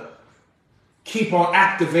got to keep on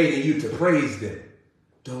activating you to praise them,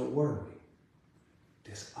 don't worry.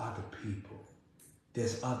 There's other people.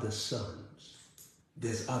 There's other sons.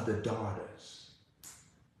 There's other daughters.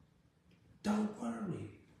 Don't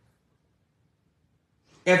worry.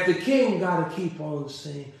 If the king got to keep on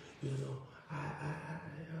saying,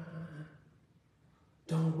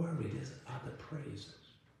 don't worry, there's other praisers.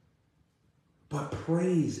 But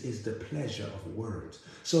praise is the pleasure of words.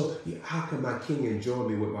 So how can my king enjoy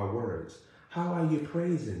me with my words? How are you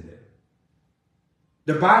praising them?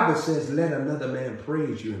 The Bible says, let another man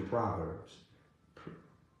praise you in Proverbs.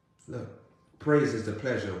 Look, praise is the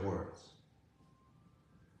pleasure of words.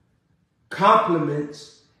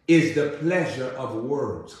 Compliments is the pleasure of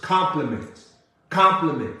words. Compliments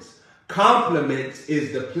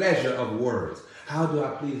is the pleasure of words. How do I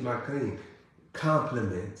please my king?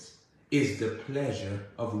 Compliments is the pleasure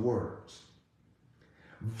of words.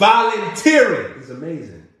 Volunteering is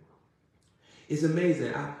amazing. It's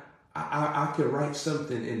amazing. I could write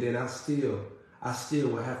something and then I still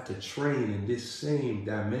will have to train in this same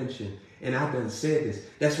dimension. And I done said this.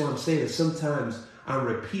 That's what I'm saying. Sometimes I'm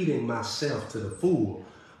repeating myself to the fool,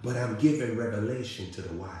 but I'm giving revelation to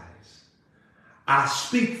the wise. I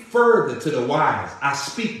speak further to the wise. I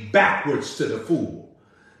speak backwards to the fool.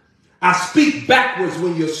 I speak backwards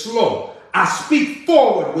when you're slow. I speak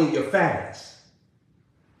forward when you're fast.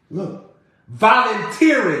 Look,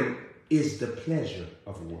 volunteering is the pleasure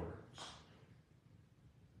of words.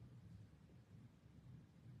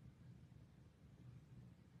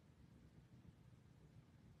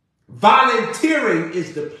 Volunteering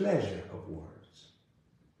is the pleasure of words.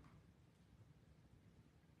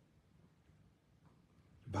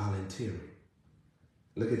 Volunteering.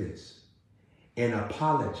 Look at this. An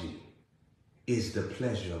apology is the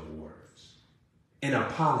pleasure of words. An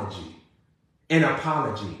apology.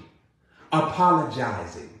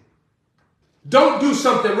 Apologizing. Don't do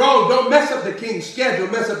something wrong. Don't mess up the king's schedule,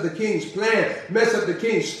 mess up the king's plan, mess up the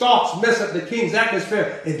king's thoughts, mess up the king's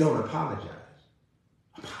atmosphere, and don't apologize.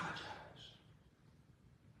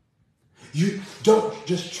 You don't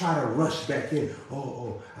just try to rush back in.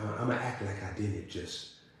 I'm going to act like I didn't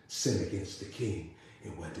just sin against the king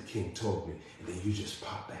and what the king told me. And then you just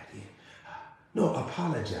pop back in. No,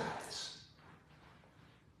 apologize.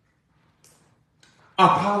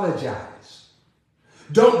 Apologize.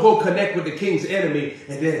 Don't go connect with the king's enemy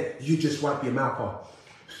and then you just wipe your mouth off.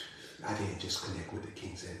 I didn't just connect with the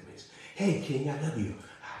king's enemies. Hey, king, I love you.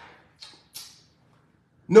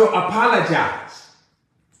 No, apologize.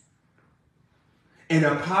 An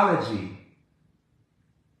apology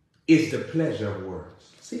is the pleasure of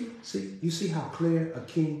words. See, you see how clear a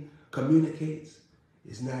king communicates?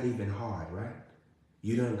 It's not even hard, right?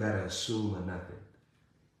 You don't got to assume or nothing.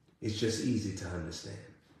 It's just easy to understand.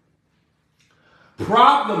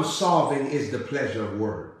 Problem solving is the pleasure of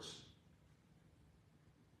words.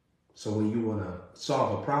 So when you want to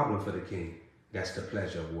solve a problem for the king, that's the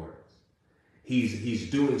pleasure of words. He's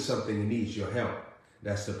doing something and needs your help.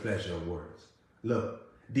 That's the pleasure of words. Look,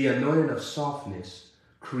 the anointing of softness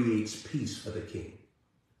creates peace for the king.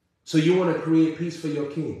 So you want to create peace for your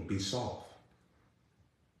king, be soft.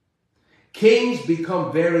 Kings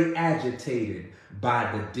become very agitated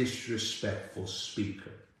by the disrespectful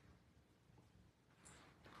speaker.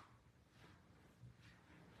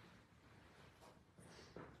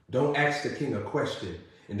 Don't ask the king a question,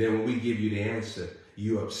 and then when we give you the answer,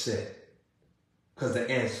 you're upset. Because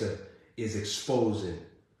the answer is exposing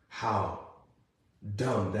how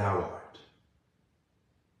dumb thou art.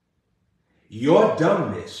 Your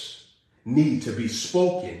dumbness needs to be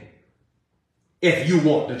spoken if you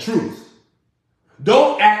want the truth.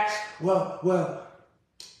 Don't ask, well,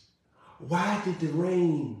 why did the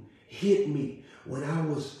rain hit me when I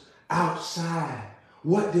was outside?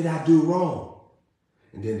 What did I do wrong?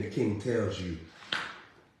 And then the king tells you,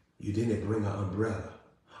 you didn't bring an umbrella.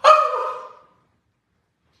 Oh!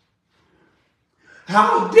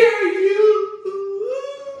 How dare you?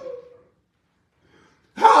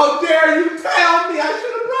 How dare you tell me I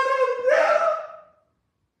should have brought an umbrella?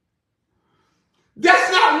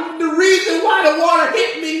 That's not the reason why the water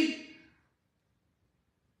hit me.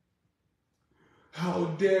 How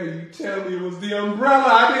dare you tell me it was the umbrella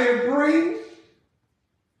I didn't bring?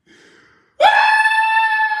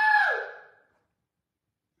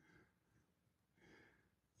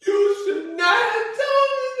 You should not have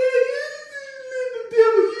told me that. The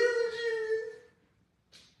devil used you.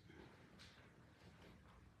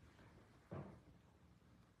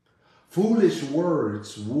 Foolish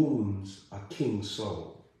words wounds a king's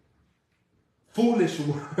soul. Foolish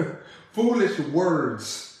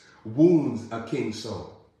words wounds a king's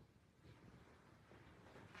soul.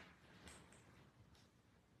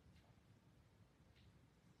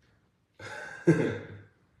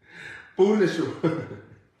 Foolish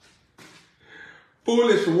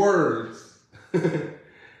words,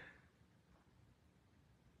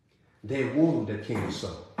 they wound the king's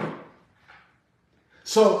soul.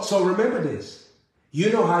 So remember this.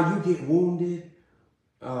 You know how you get wounded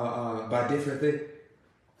by different things?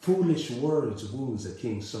 Foolish words wounds a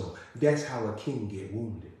king's soul. That's how a king gets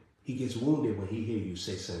wounded. He gets wounded when he hears you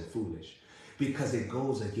say something foolish because it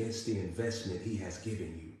goes against the investment he has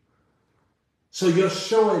given you. So you're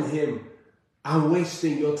showing him, I'm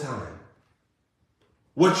wasting your time.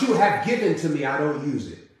 What you have given to me, I don't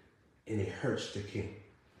use it. And it hurts the king.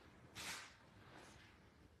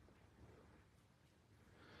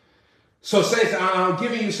 So saints, I'm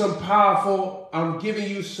giving you some powerful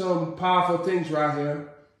things right here.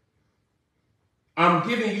 I'm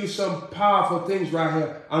giving you some powerful things right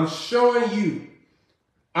here. I'm showing you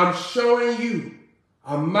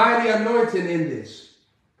a mighty anointing in this.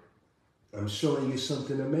 I'm showing you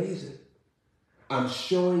something amazing. I'm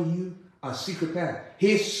showing you a secret path.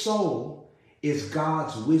 His soul is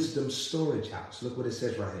God's wisdom storage house. Look what it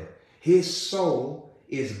says right here. His soul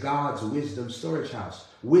is God's wisdom storage house.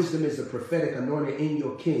 Wisdom is the prophetic anointing in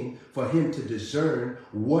your king for him to discern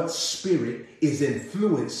what spirit is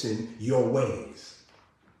influencing your ways.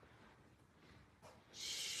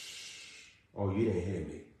 Oh, you didn't hear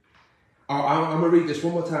me. I'm going to read this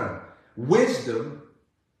one more time. Wisdom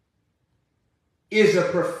is a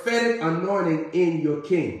prophetic anointing in your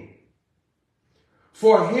king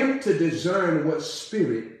for him to discern what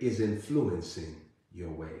spirit is influencing your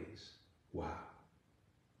ways. Wow.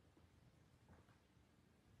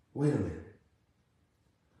 Wait a minute.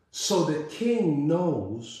 So the king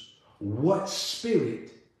knows what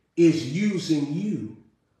spirit is using you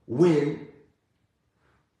when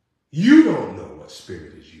you don't know what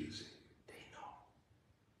spirit is using. They know.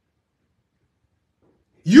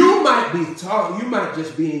 You might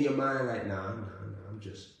just be in your mind like, nah, I'm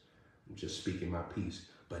just speaking my piece.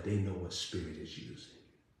 But they know what spirit is using.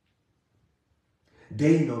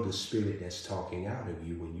 They know the spirit that's talking out of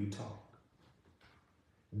you when you talk.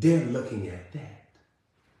 They're looking at that.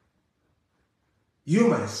 You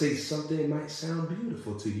might say something that might sound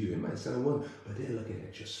beautiful to you. It might sound wonderful, but they're looking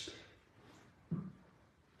at your spirit.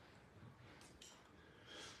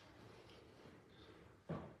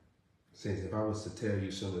 Since if I was to tell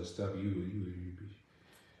you some of the stuff, you'd be...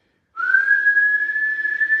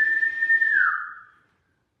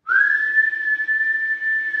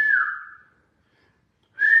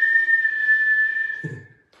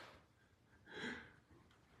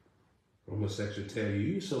 Homosexual tell you,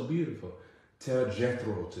 you're so beautiful. Tell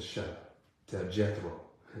Jethro to shut up. Tell Jethro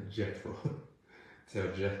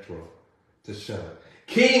to shut up.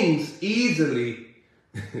 Kings easily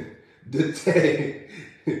detect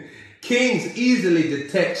Kings easily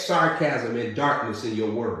detect sarcasm and darkness in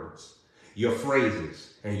your words, your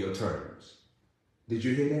phrases, and your terms. Did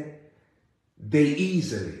you hear that? They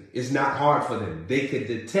easily, it's not hard for them. They can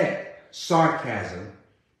detect sarcasm,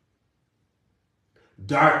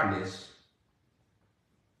 darkness,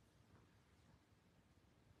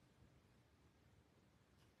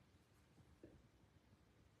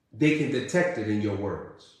 they can detect it in your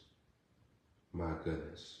words. My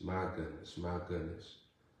goodness, my goodness, my goodness,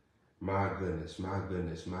 my goodness, my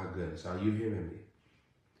goodness, my goodness. Are you hearing me?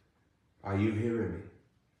 Are you hearing me?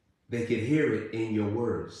 They can hear it in your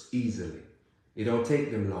words easily. It don't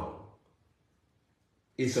take them long.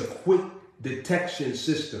 It's a quick detection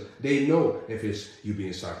system. They know if it's you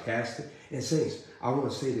being sarcastic. And saints, I want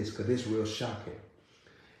to say this because it's real shocking.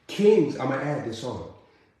 Kings, I'm going to add this on.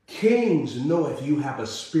 Kings know if you have a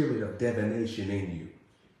spirit of divination in you.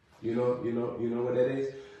 You know what that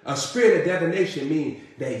is? A spirit of divination means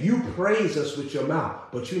that you praise us with your mouth,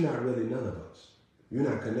 but you're not really none of us. You're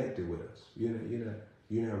not connected with us. You're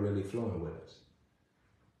not really flowing with us.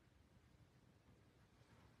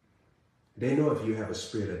 They know if you have a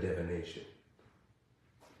spirit of divination.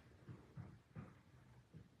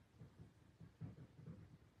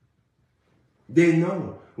 They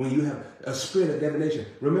know when you have a spirit of divination.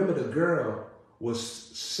 Remember, the girl was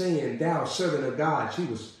saying, thou servant of God. She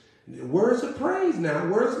was, words of praise now,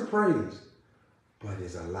 words of praise. But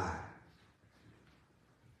it's a lie.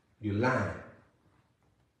 You're lying.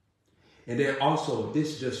 And then also,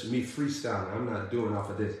 this is just me freestyling. I'm not doing off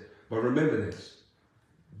of this. But remember this.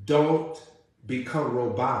 Don't become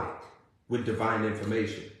robotic with divine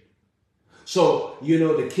information. So,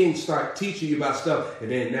 the king start teaching you about stuff.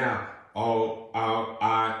 And then now,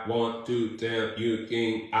 I want to tell you,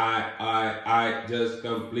 king, I just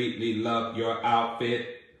completely love your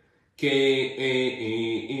outfit. King,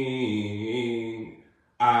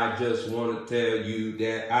 I just want to tell you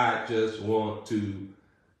that I just want to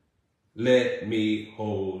let me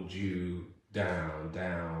hold you down.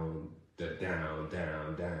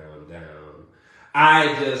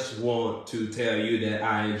 I just want to tell you that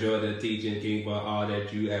I enjoy the teaching, king, for all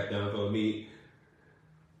that you have done for me.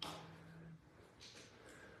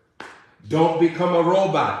 Don't become a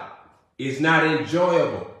robot. It's not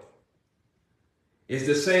enjoyable. It's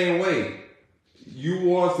the same way. You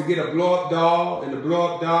want to get a blow-up doll, and the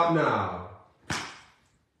blow-up doll, no.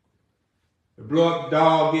 The blow-up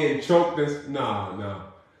doll getting choked, no.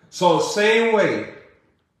 So same way,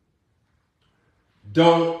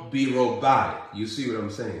 don't be robotic. You see what I'm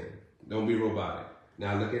saying? Don't be robotic.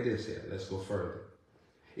 Now look at this here. Let's go further.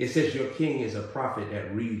 It says your king is a prophet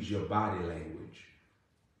that reads your body language.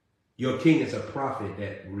 Your king is a prophet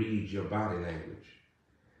that reads your body language.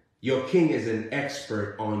 Your king is an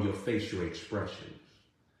expert on your facial expressions.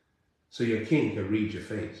 So your king can read your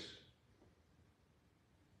face.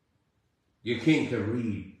 Your king can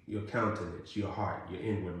read your countenance, your heart, your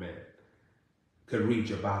inward man. Can read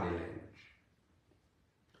your body language.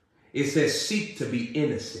 It says, seek to be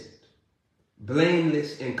innocent,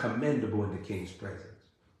 blameless, and commendable in the king's presence.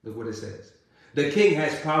 Look what it says. The king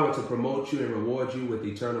has power to promote you and reward you with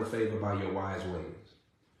eternal favor by your wise ways.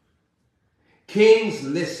 Kings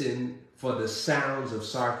listen for the sounds of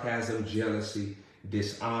sarcasm, jealousy,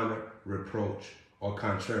 dishonor, reproach, or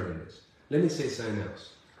contrariness. Let me say something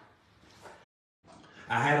else.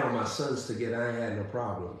 I had all my sons together. I ain't had no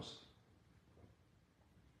problems.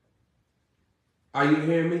 Are you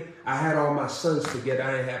hearing me? I had all my sons together.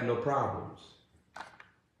 I ain't have no problems.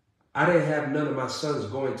 I didn't have none of my sons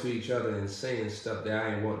going to each other and saying stuff that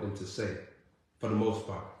I didn't want them to say, for the most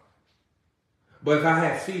part. But if I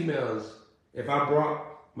had females, if I brought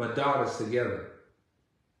my daughters together,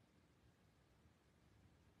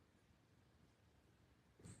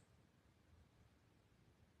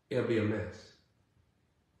 it'll be a mess.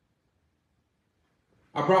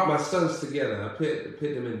 I brought my sons together. I put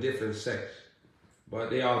them in different sects, but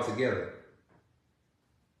they all together.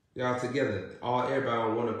 They're all together, everybody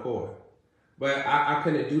on one accord. But I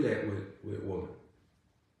couldn't do that with women.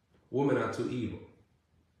 Women are too evil.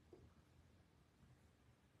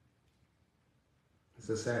 It's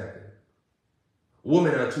a sad thing.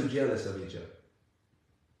 Women are too jealous of each other.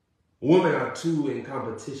 Women are too in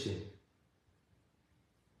competition.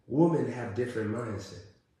 Women have different mindsets.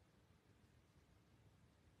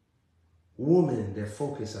 Women, their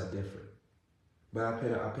focus are different. But I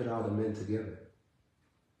put all the men together.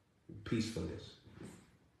 Peacefulness.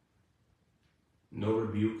 No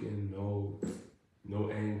rebuking, no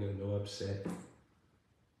anger, no upset,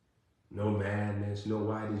 no madness, no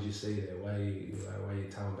why did you say that? Why you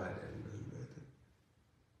talking about that? Nothing.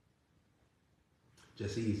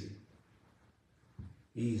 Just easy.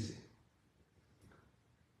 Easy.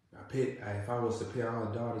 if I was to pair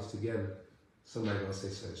our daughters together, somebody gonna say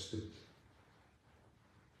something stupid.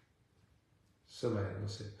 Somebody gonna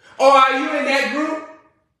say, "Oh, are you in that group?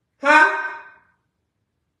 Huh?"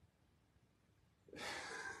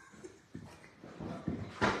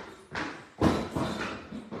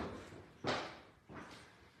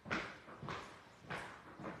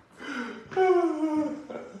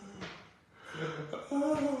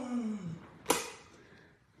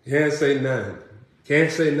 Can't say nothing.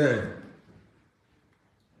 Can't say nothing.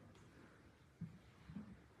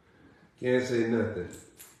 Can't say nothing.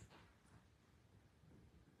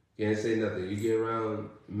 Can't say nothing. You get around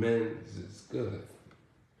men, it's good.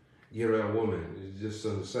 You get around women, it's just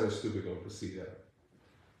something stupid gonna proceed out.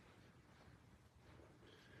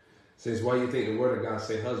 Says, why you think the word of God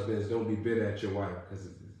say, husbands, don't be bitter at your wife, because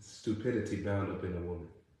it's stupidity bound up in a woman.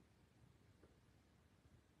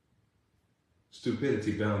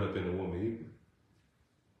 Stupidity bound up in a woman.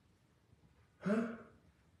 Huh?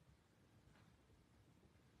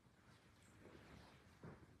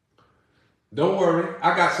 Don't worry,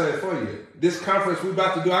 I got something for you. This conference we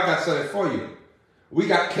about to do, I got something for you. We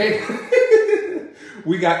got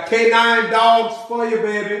we got K9 dogs for you,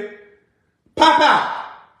 baby. Pop out.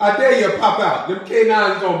 I dare you to pop out. Them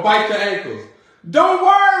K9s gonna bite your ankles. Don't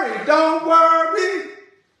worry, don't worry.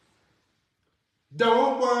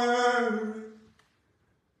 Don't worry.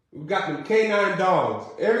 We got them K9 dogs.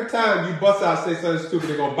 Every time you bust out say something stupid,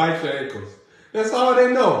 they're gonna bite your ankles. That's all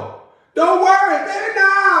they know. Don't worry, baby. No.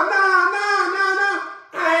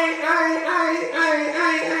 I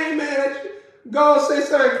ain't mad at you. Go say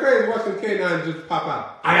something crazy. Watch them K9 just pop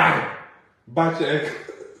out. Aye. Bite your ankle.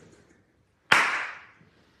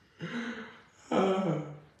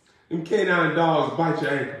 Them K9 dogs bite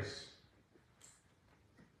your ankles.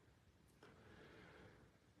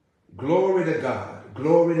 Glory to God.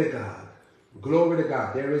 Glory to God. Glory to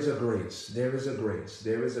God. There is a grace. There is a grace.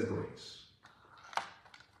 There is a grace.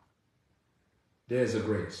 There's a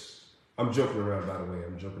grace. I'm joking around, by the way.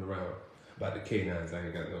 I'm joking around about the K9s. I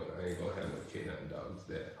ain't gonna have no K9 dogs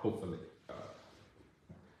there, hopefully.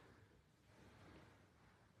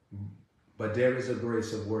 But there is a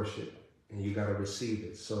grace of worship, and you got to receive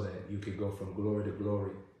it so that you can go from glory to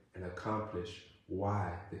glory and accomplish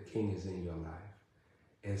why the King is in your life,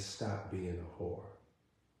 and stop being a whore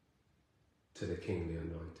to the kingly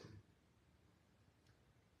anointing.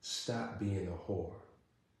 Stop being a whore.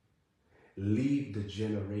 Leave the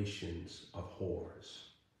generations of whores.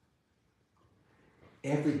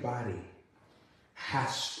 Everybody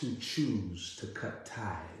has to choose to cut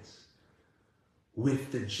ties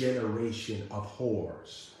with the generation of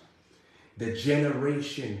whores. The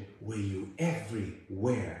generation where you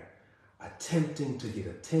everywhere attempting to get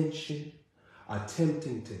attention,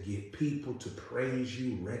 attempting to get people to praise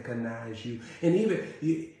you, recognize you. And even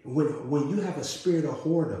when you have a spirit of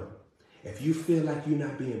whoredom, if you feel like you're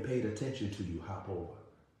not being paid attention to, you hop over.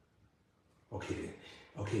 Okay,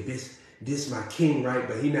 this my king, right?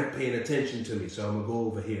 But he's not paying attention to me, so I'm going to go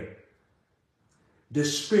over here. The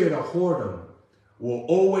spirit of whoredom will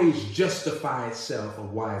always justify itself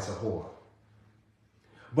of why it's a whore.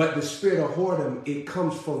 But the spirit of whoredom, it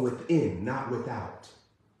comes from within, not without.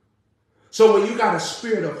 So when you got a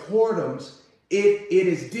spirit of whoredoms, it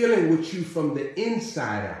is dealing with you from the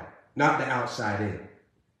inside out, not the outside in.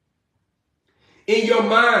 In your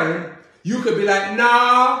mind, you could be like,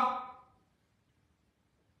 nah.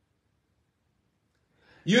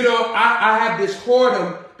 You know, I have this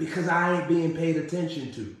whoredom because I ain't being paid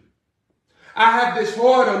attention to. I have this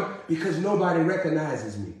whoredom because nobody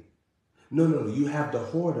recognizes me. No. You have the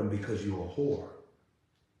whoredom because you're a whore.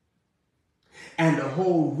 And the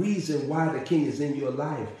whole reason why the King is in your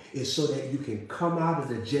life is so that you can come out of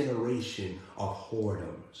the generation of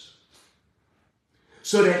whoredoms.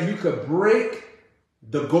 So that you could break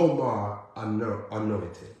the Gomar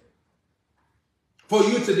anointing. For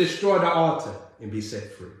you to destroy the altar and be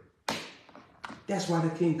set free. That's why the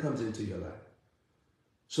King comes into your life.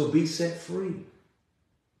 So be set free.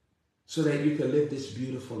 So that you can live this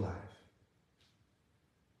beautiful life.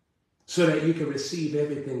 So that you can receive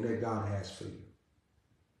everything that God has for you.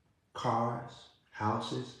 Cars,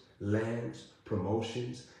 houses, lands,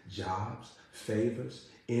 promotions, jobs, favors,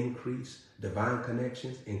 increase, divine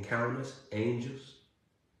connections, encounters, angels.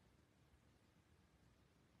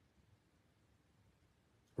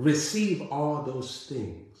 Receive all those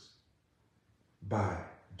things by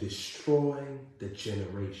destroying the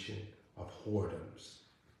generation of whoredoms.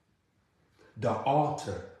 The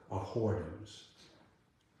altar of whoredoms.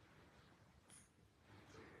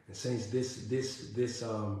 And saints, this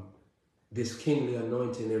this kingly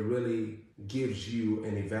anointing, it really gives you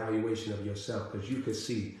an evaluation of yourself, because you can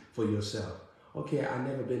see for yourself, okay, I've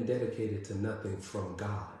never been dedicated to nothing from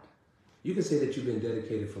God. You can say that you've been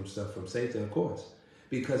dedicated from stuff from Satan, of course,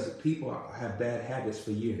 because people have bad habits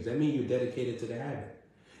for years. That means you're dedicated to the habit.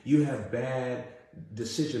 You have bad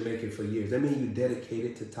decision making for years. That means you're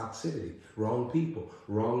dedicated to toxicity, wrong people,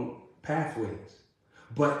 wrong pathways.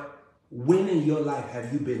 But when in your life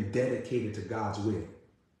have you been dedicated to God's will?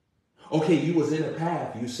 Okay, you was in a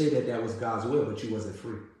path. You say that that was God's will, but you wasn't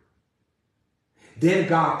free. Then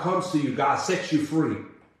God comes to you. God sets you free.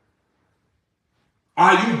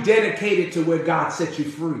 Are you dedicated to where God set you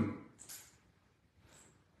free?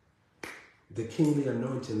 The kingly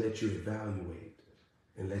anointing lets you evaluate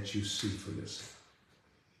and let you see for yourself.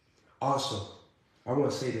 Also, I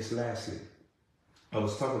want to say this lastly. I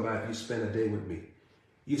was talking about if you spend a day with me.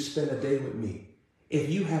 You spend a day with me. If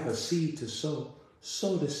you have a seed to sow,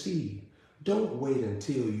 sow the seed. Don't wait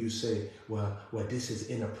until you say, well, this is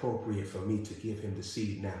inappropriate for me to give him the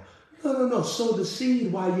seed now. No. Sow the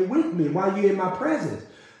seed while you're with me, while you're in my presence.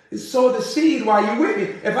 Sow the seed while you're with me.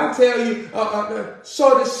 If I tell you,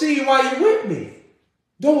 sow the seed while you're with me.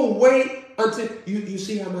 Don't wait until, you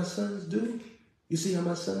see how my sons do? You see how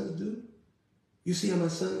my sons do? You see how my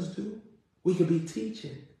sons do? We could be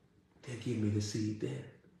teaching. They'll give me the seed then.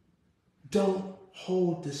 Don't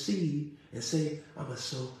hold the seed and say, I'm going to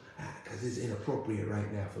sow, because it's inappropriate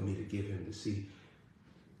right now for me to give him the seed.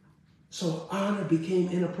 So honor became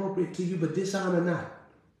inappropriate to you, but dishonor not.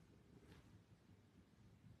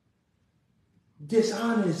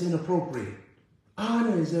 Dishonor is inappropriate.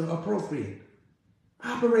 Honor is appropriate.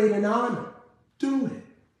 Operate in honor. Do it.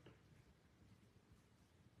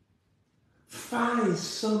 Find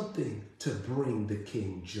something to bring the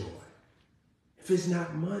king joy. If it's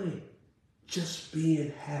not money, just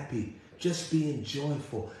being happy, just being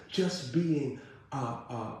joyful, just being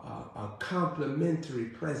a complimentary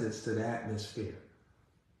presence to the atmosphere.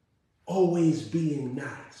 Always being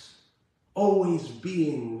nice. Always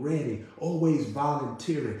being ready. Always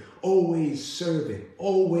volunteering. Always serving.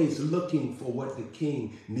 Always looking for what the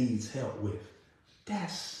king needs help with.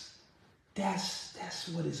 That's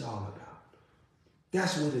what it's all about.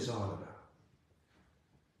 That's what it's all about.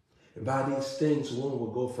 And by these things, one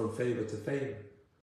will go from favor to favor.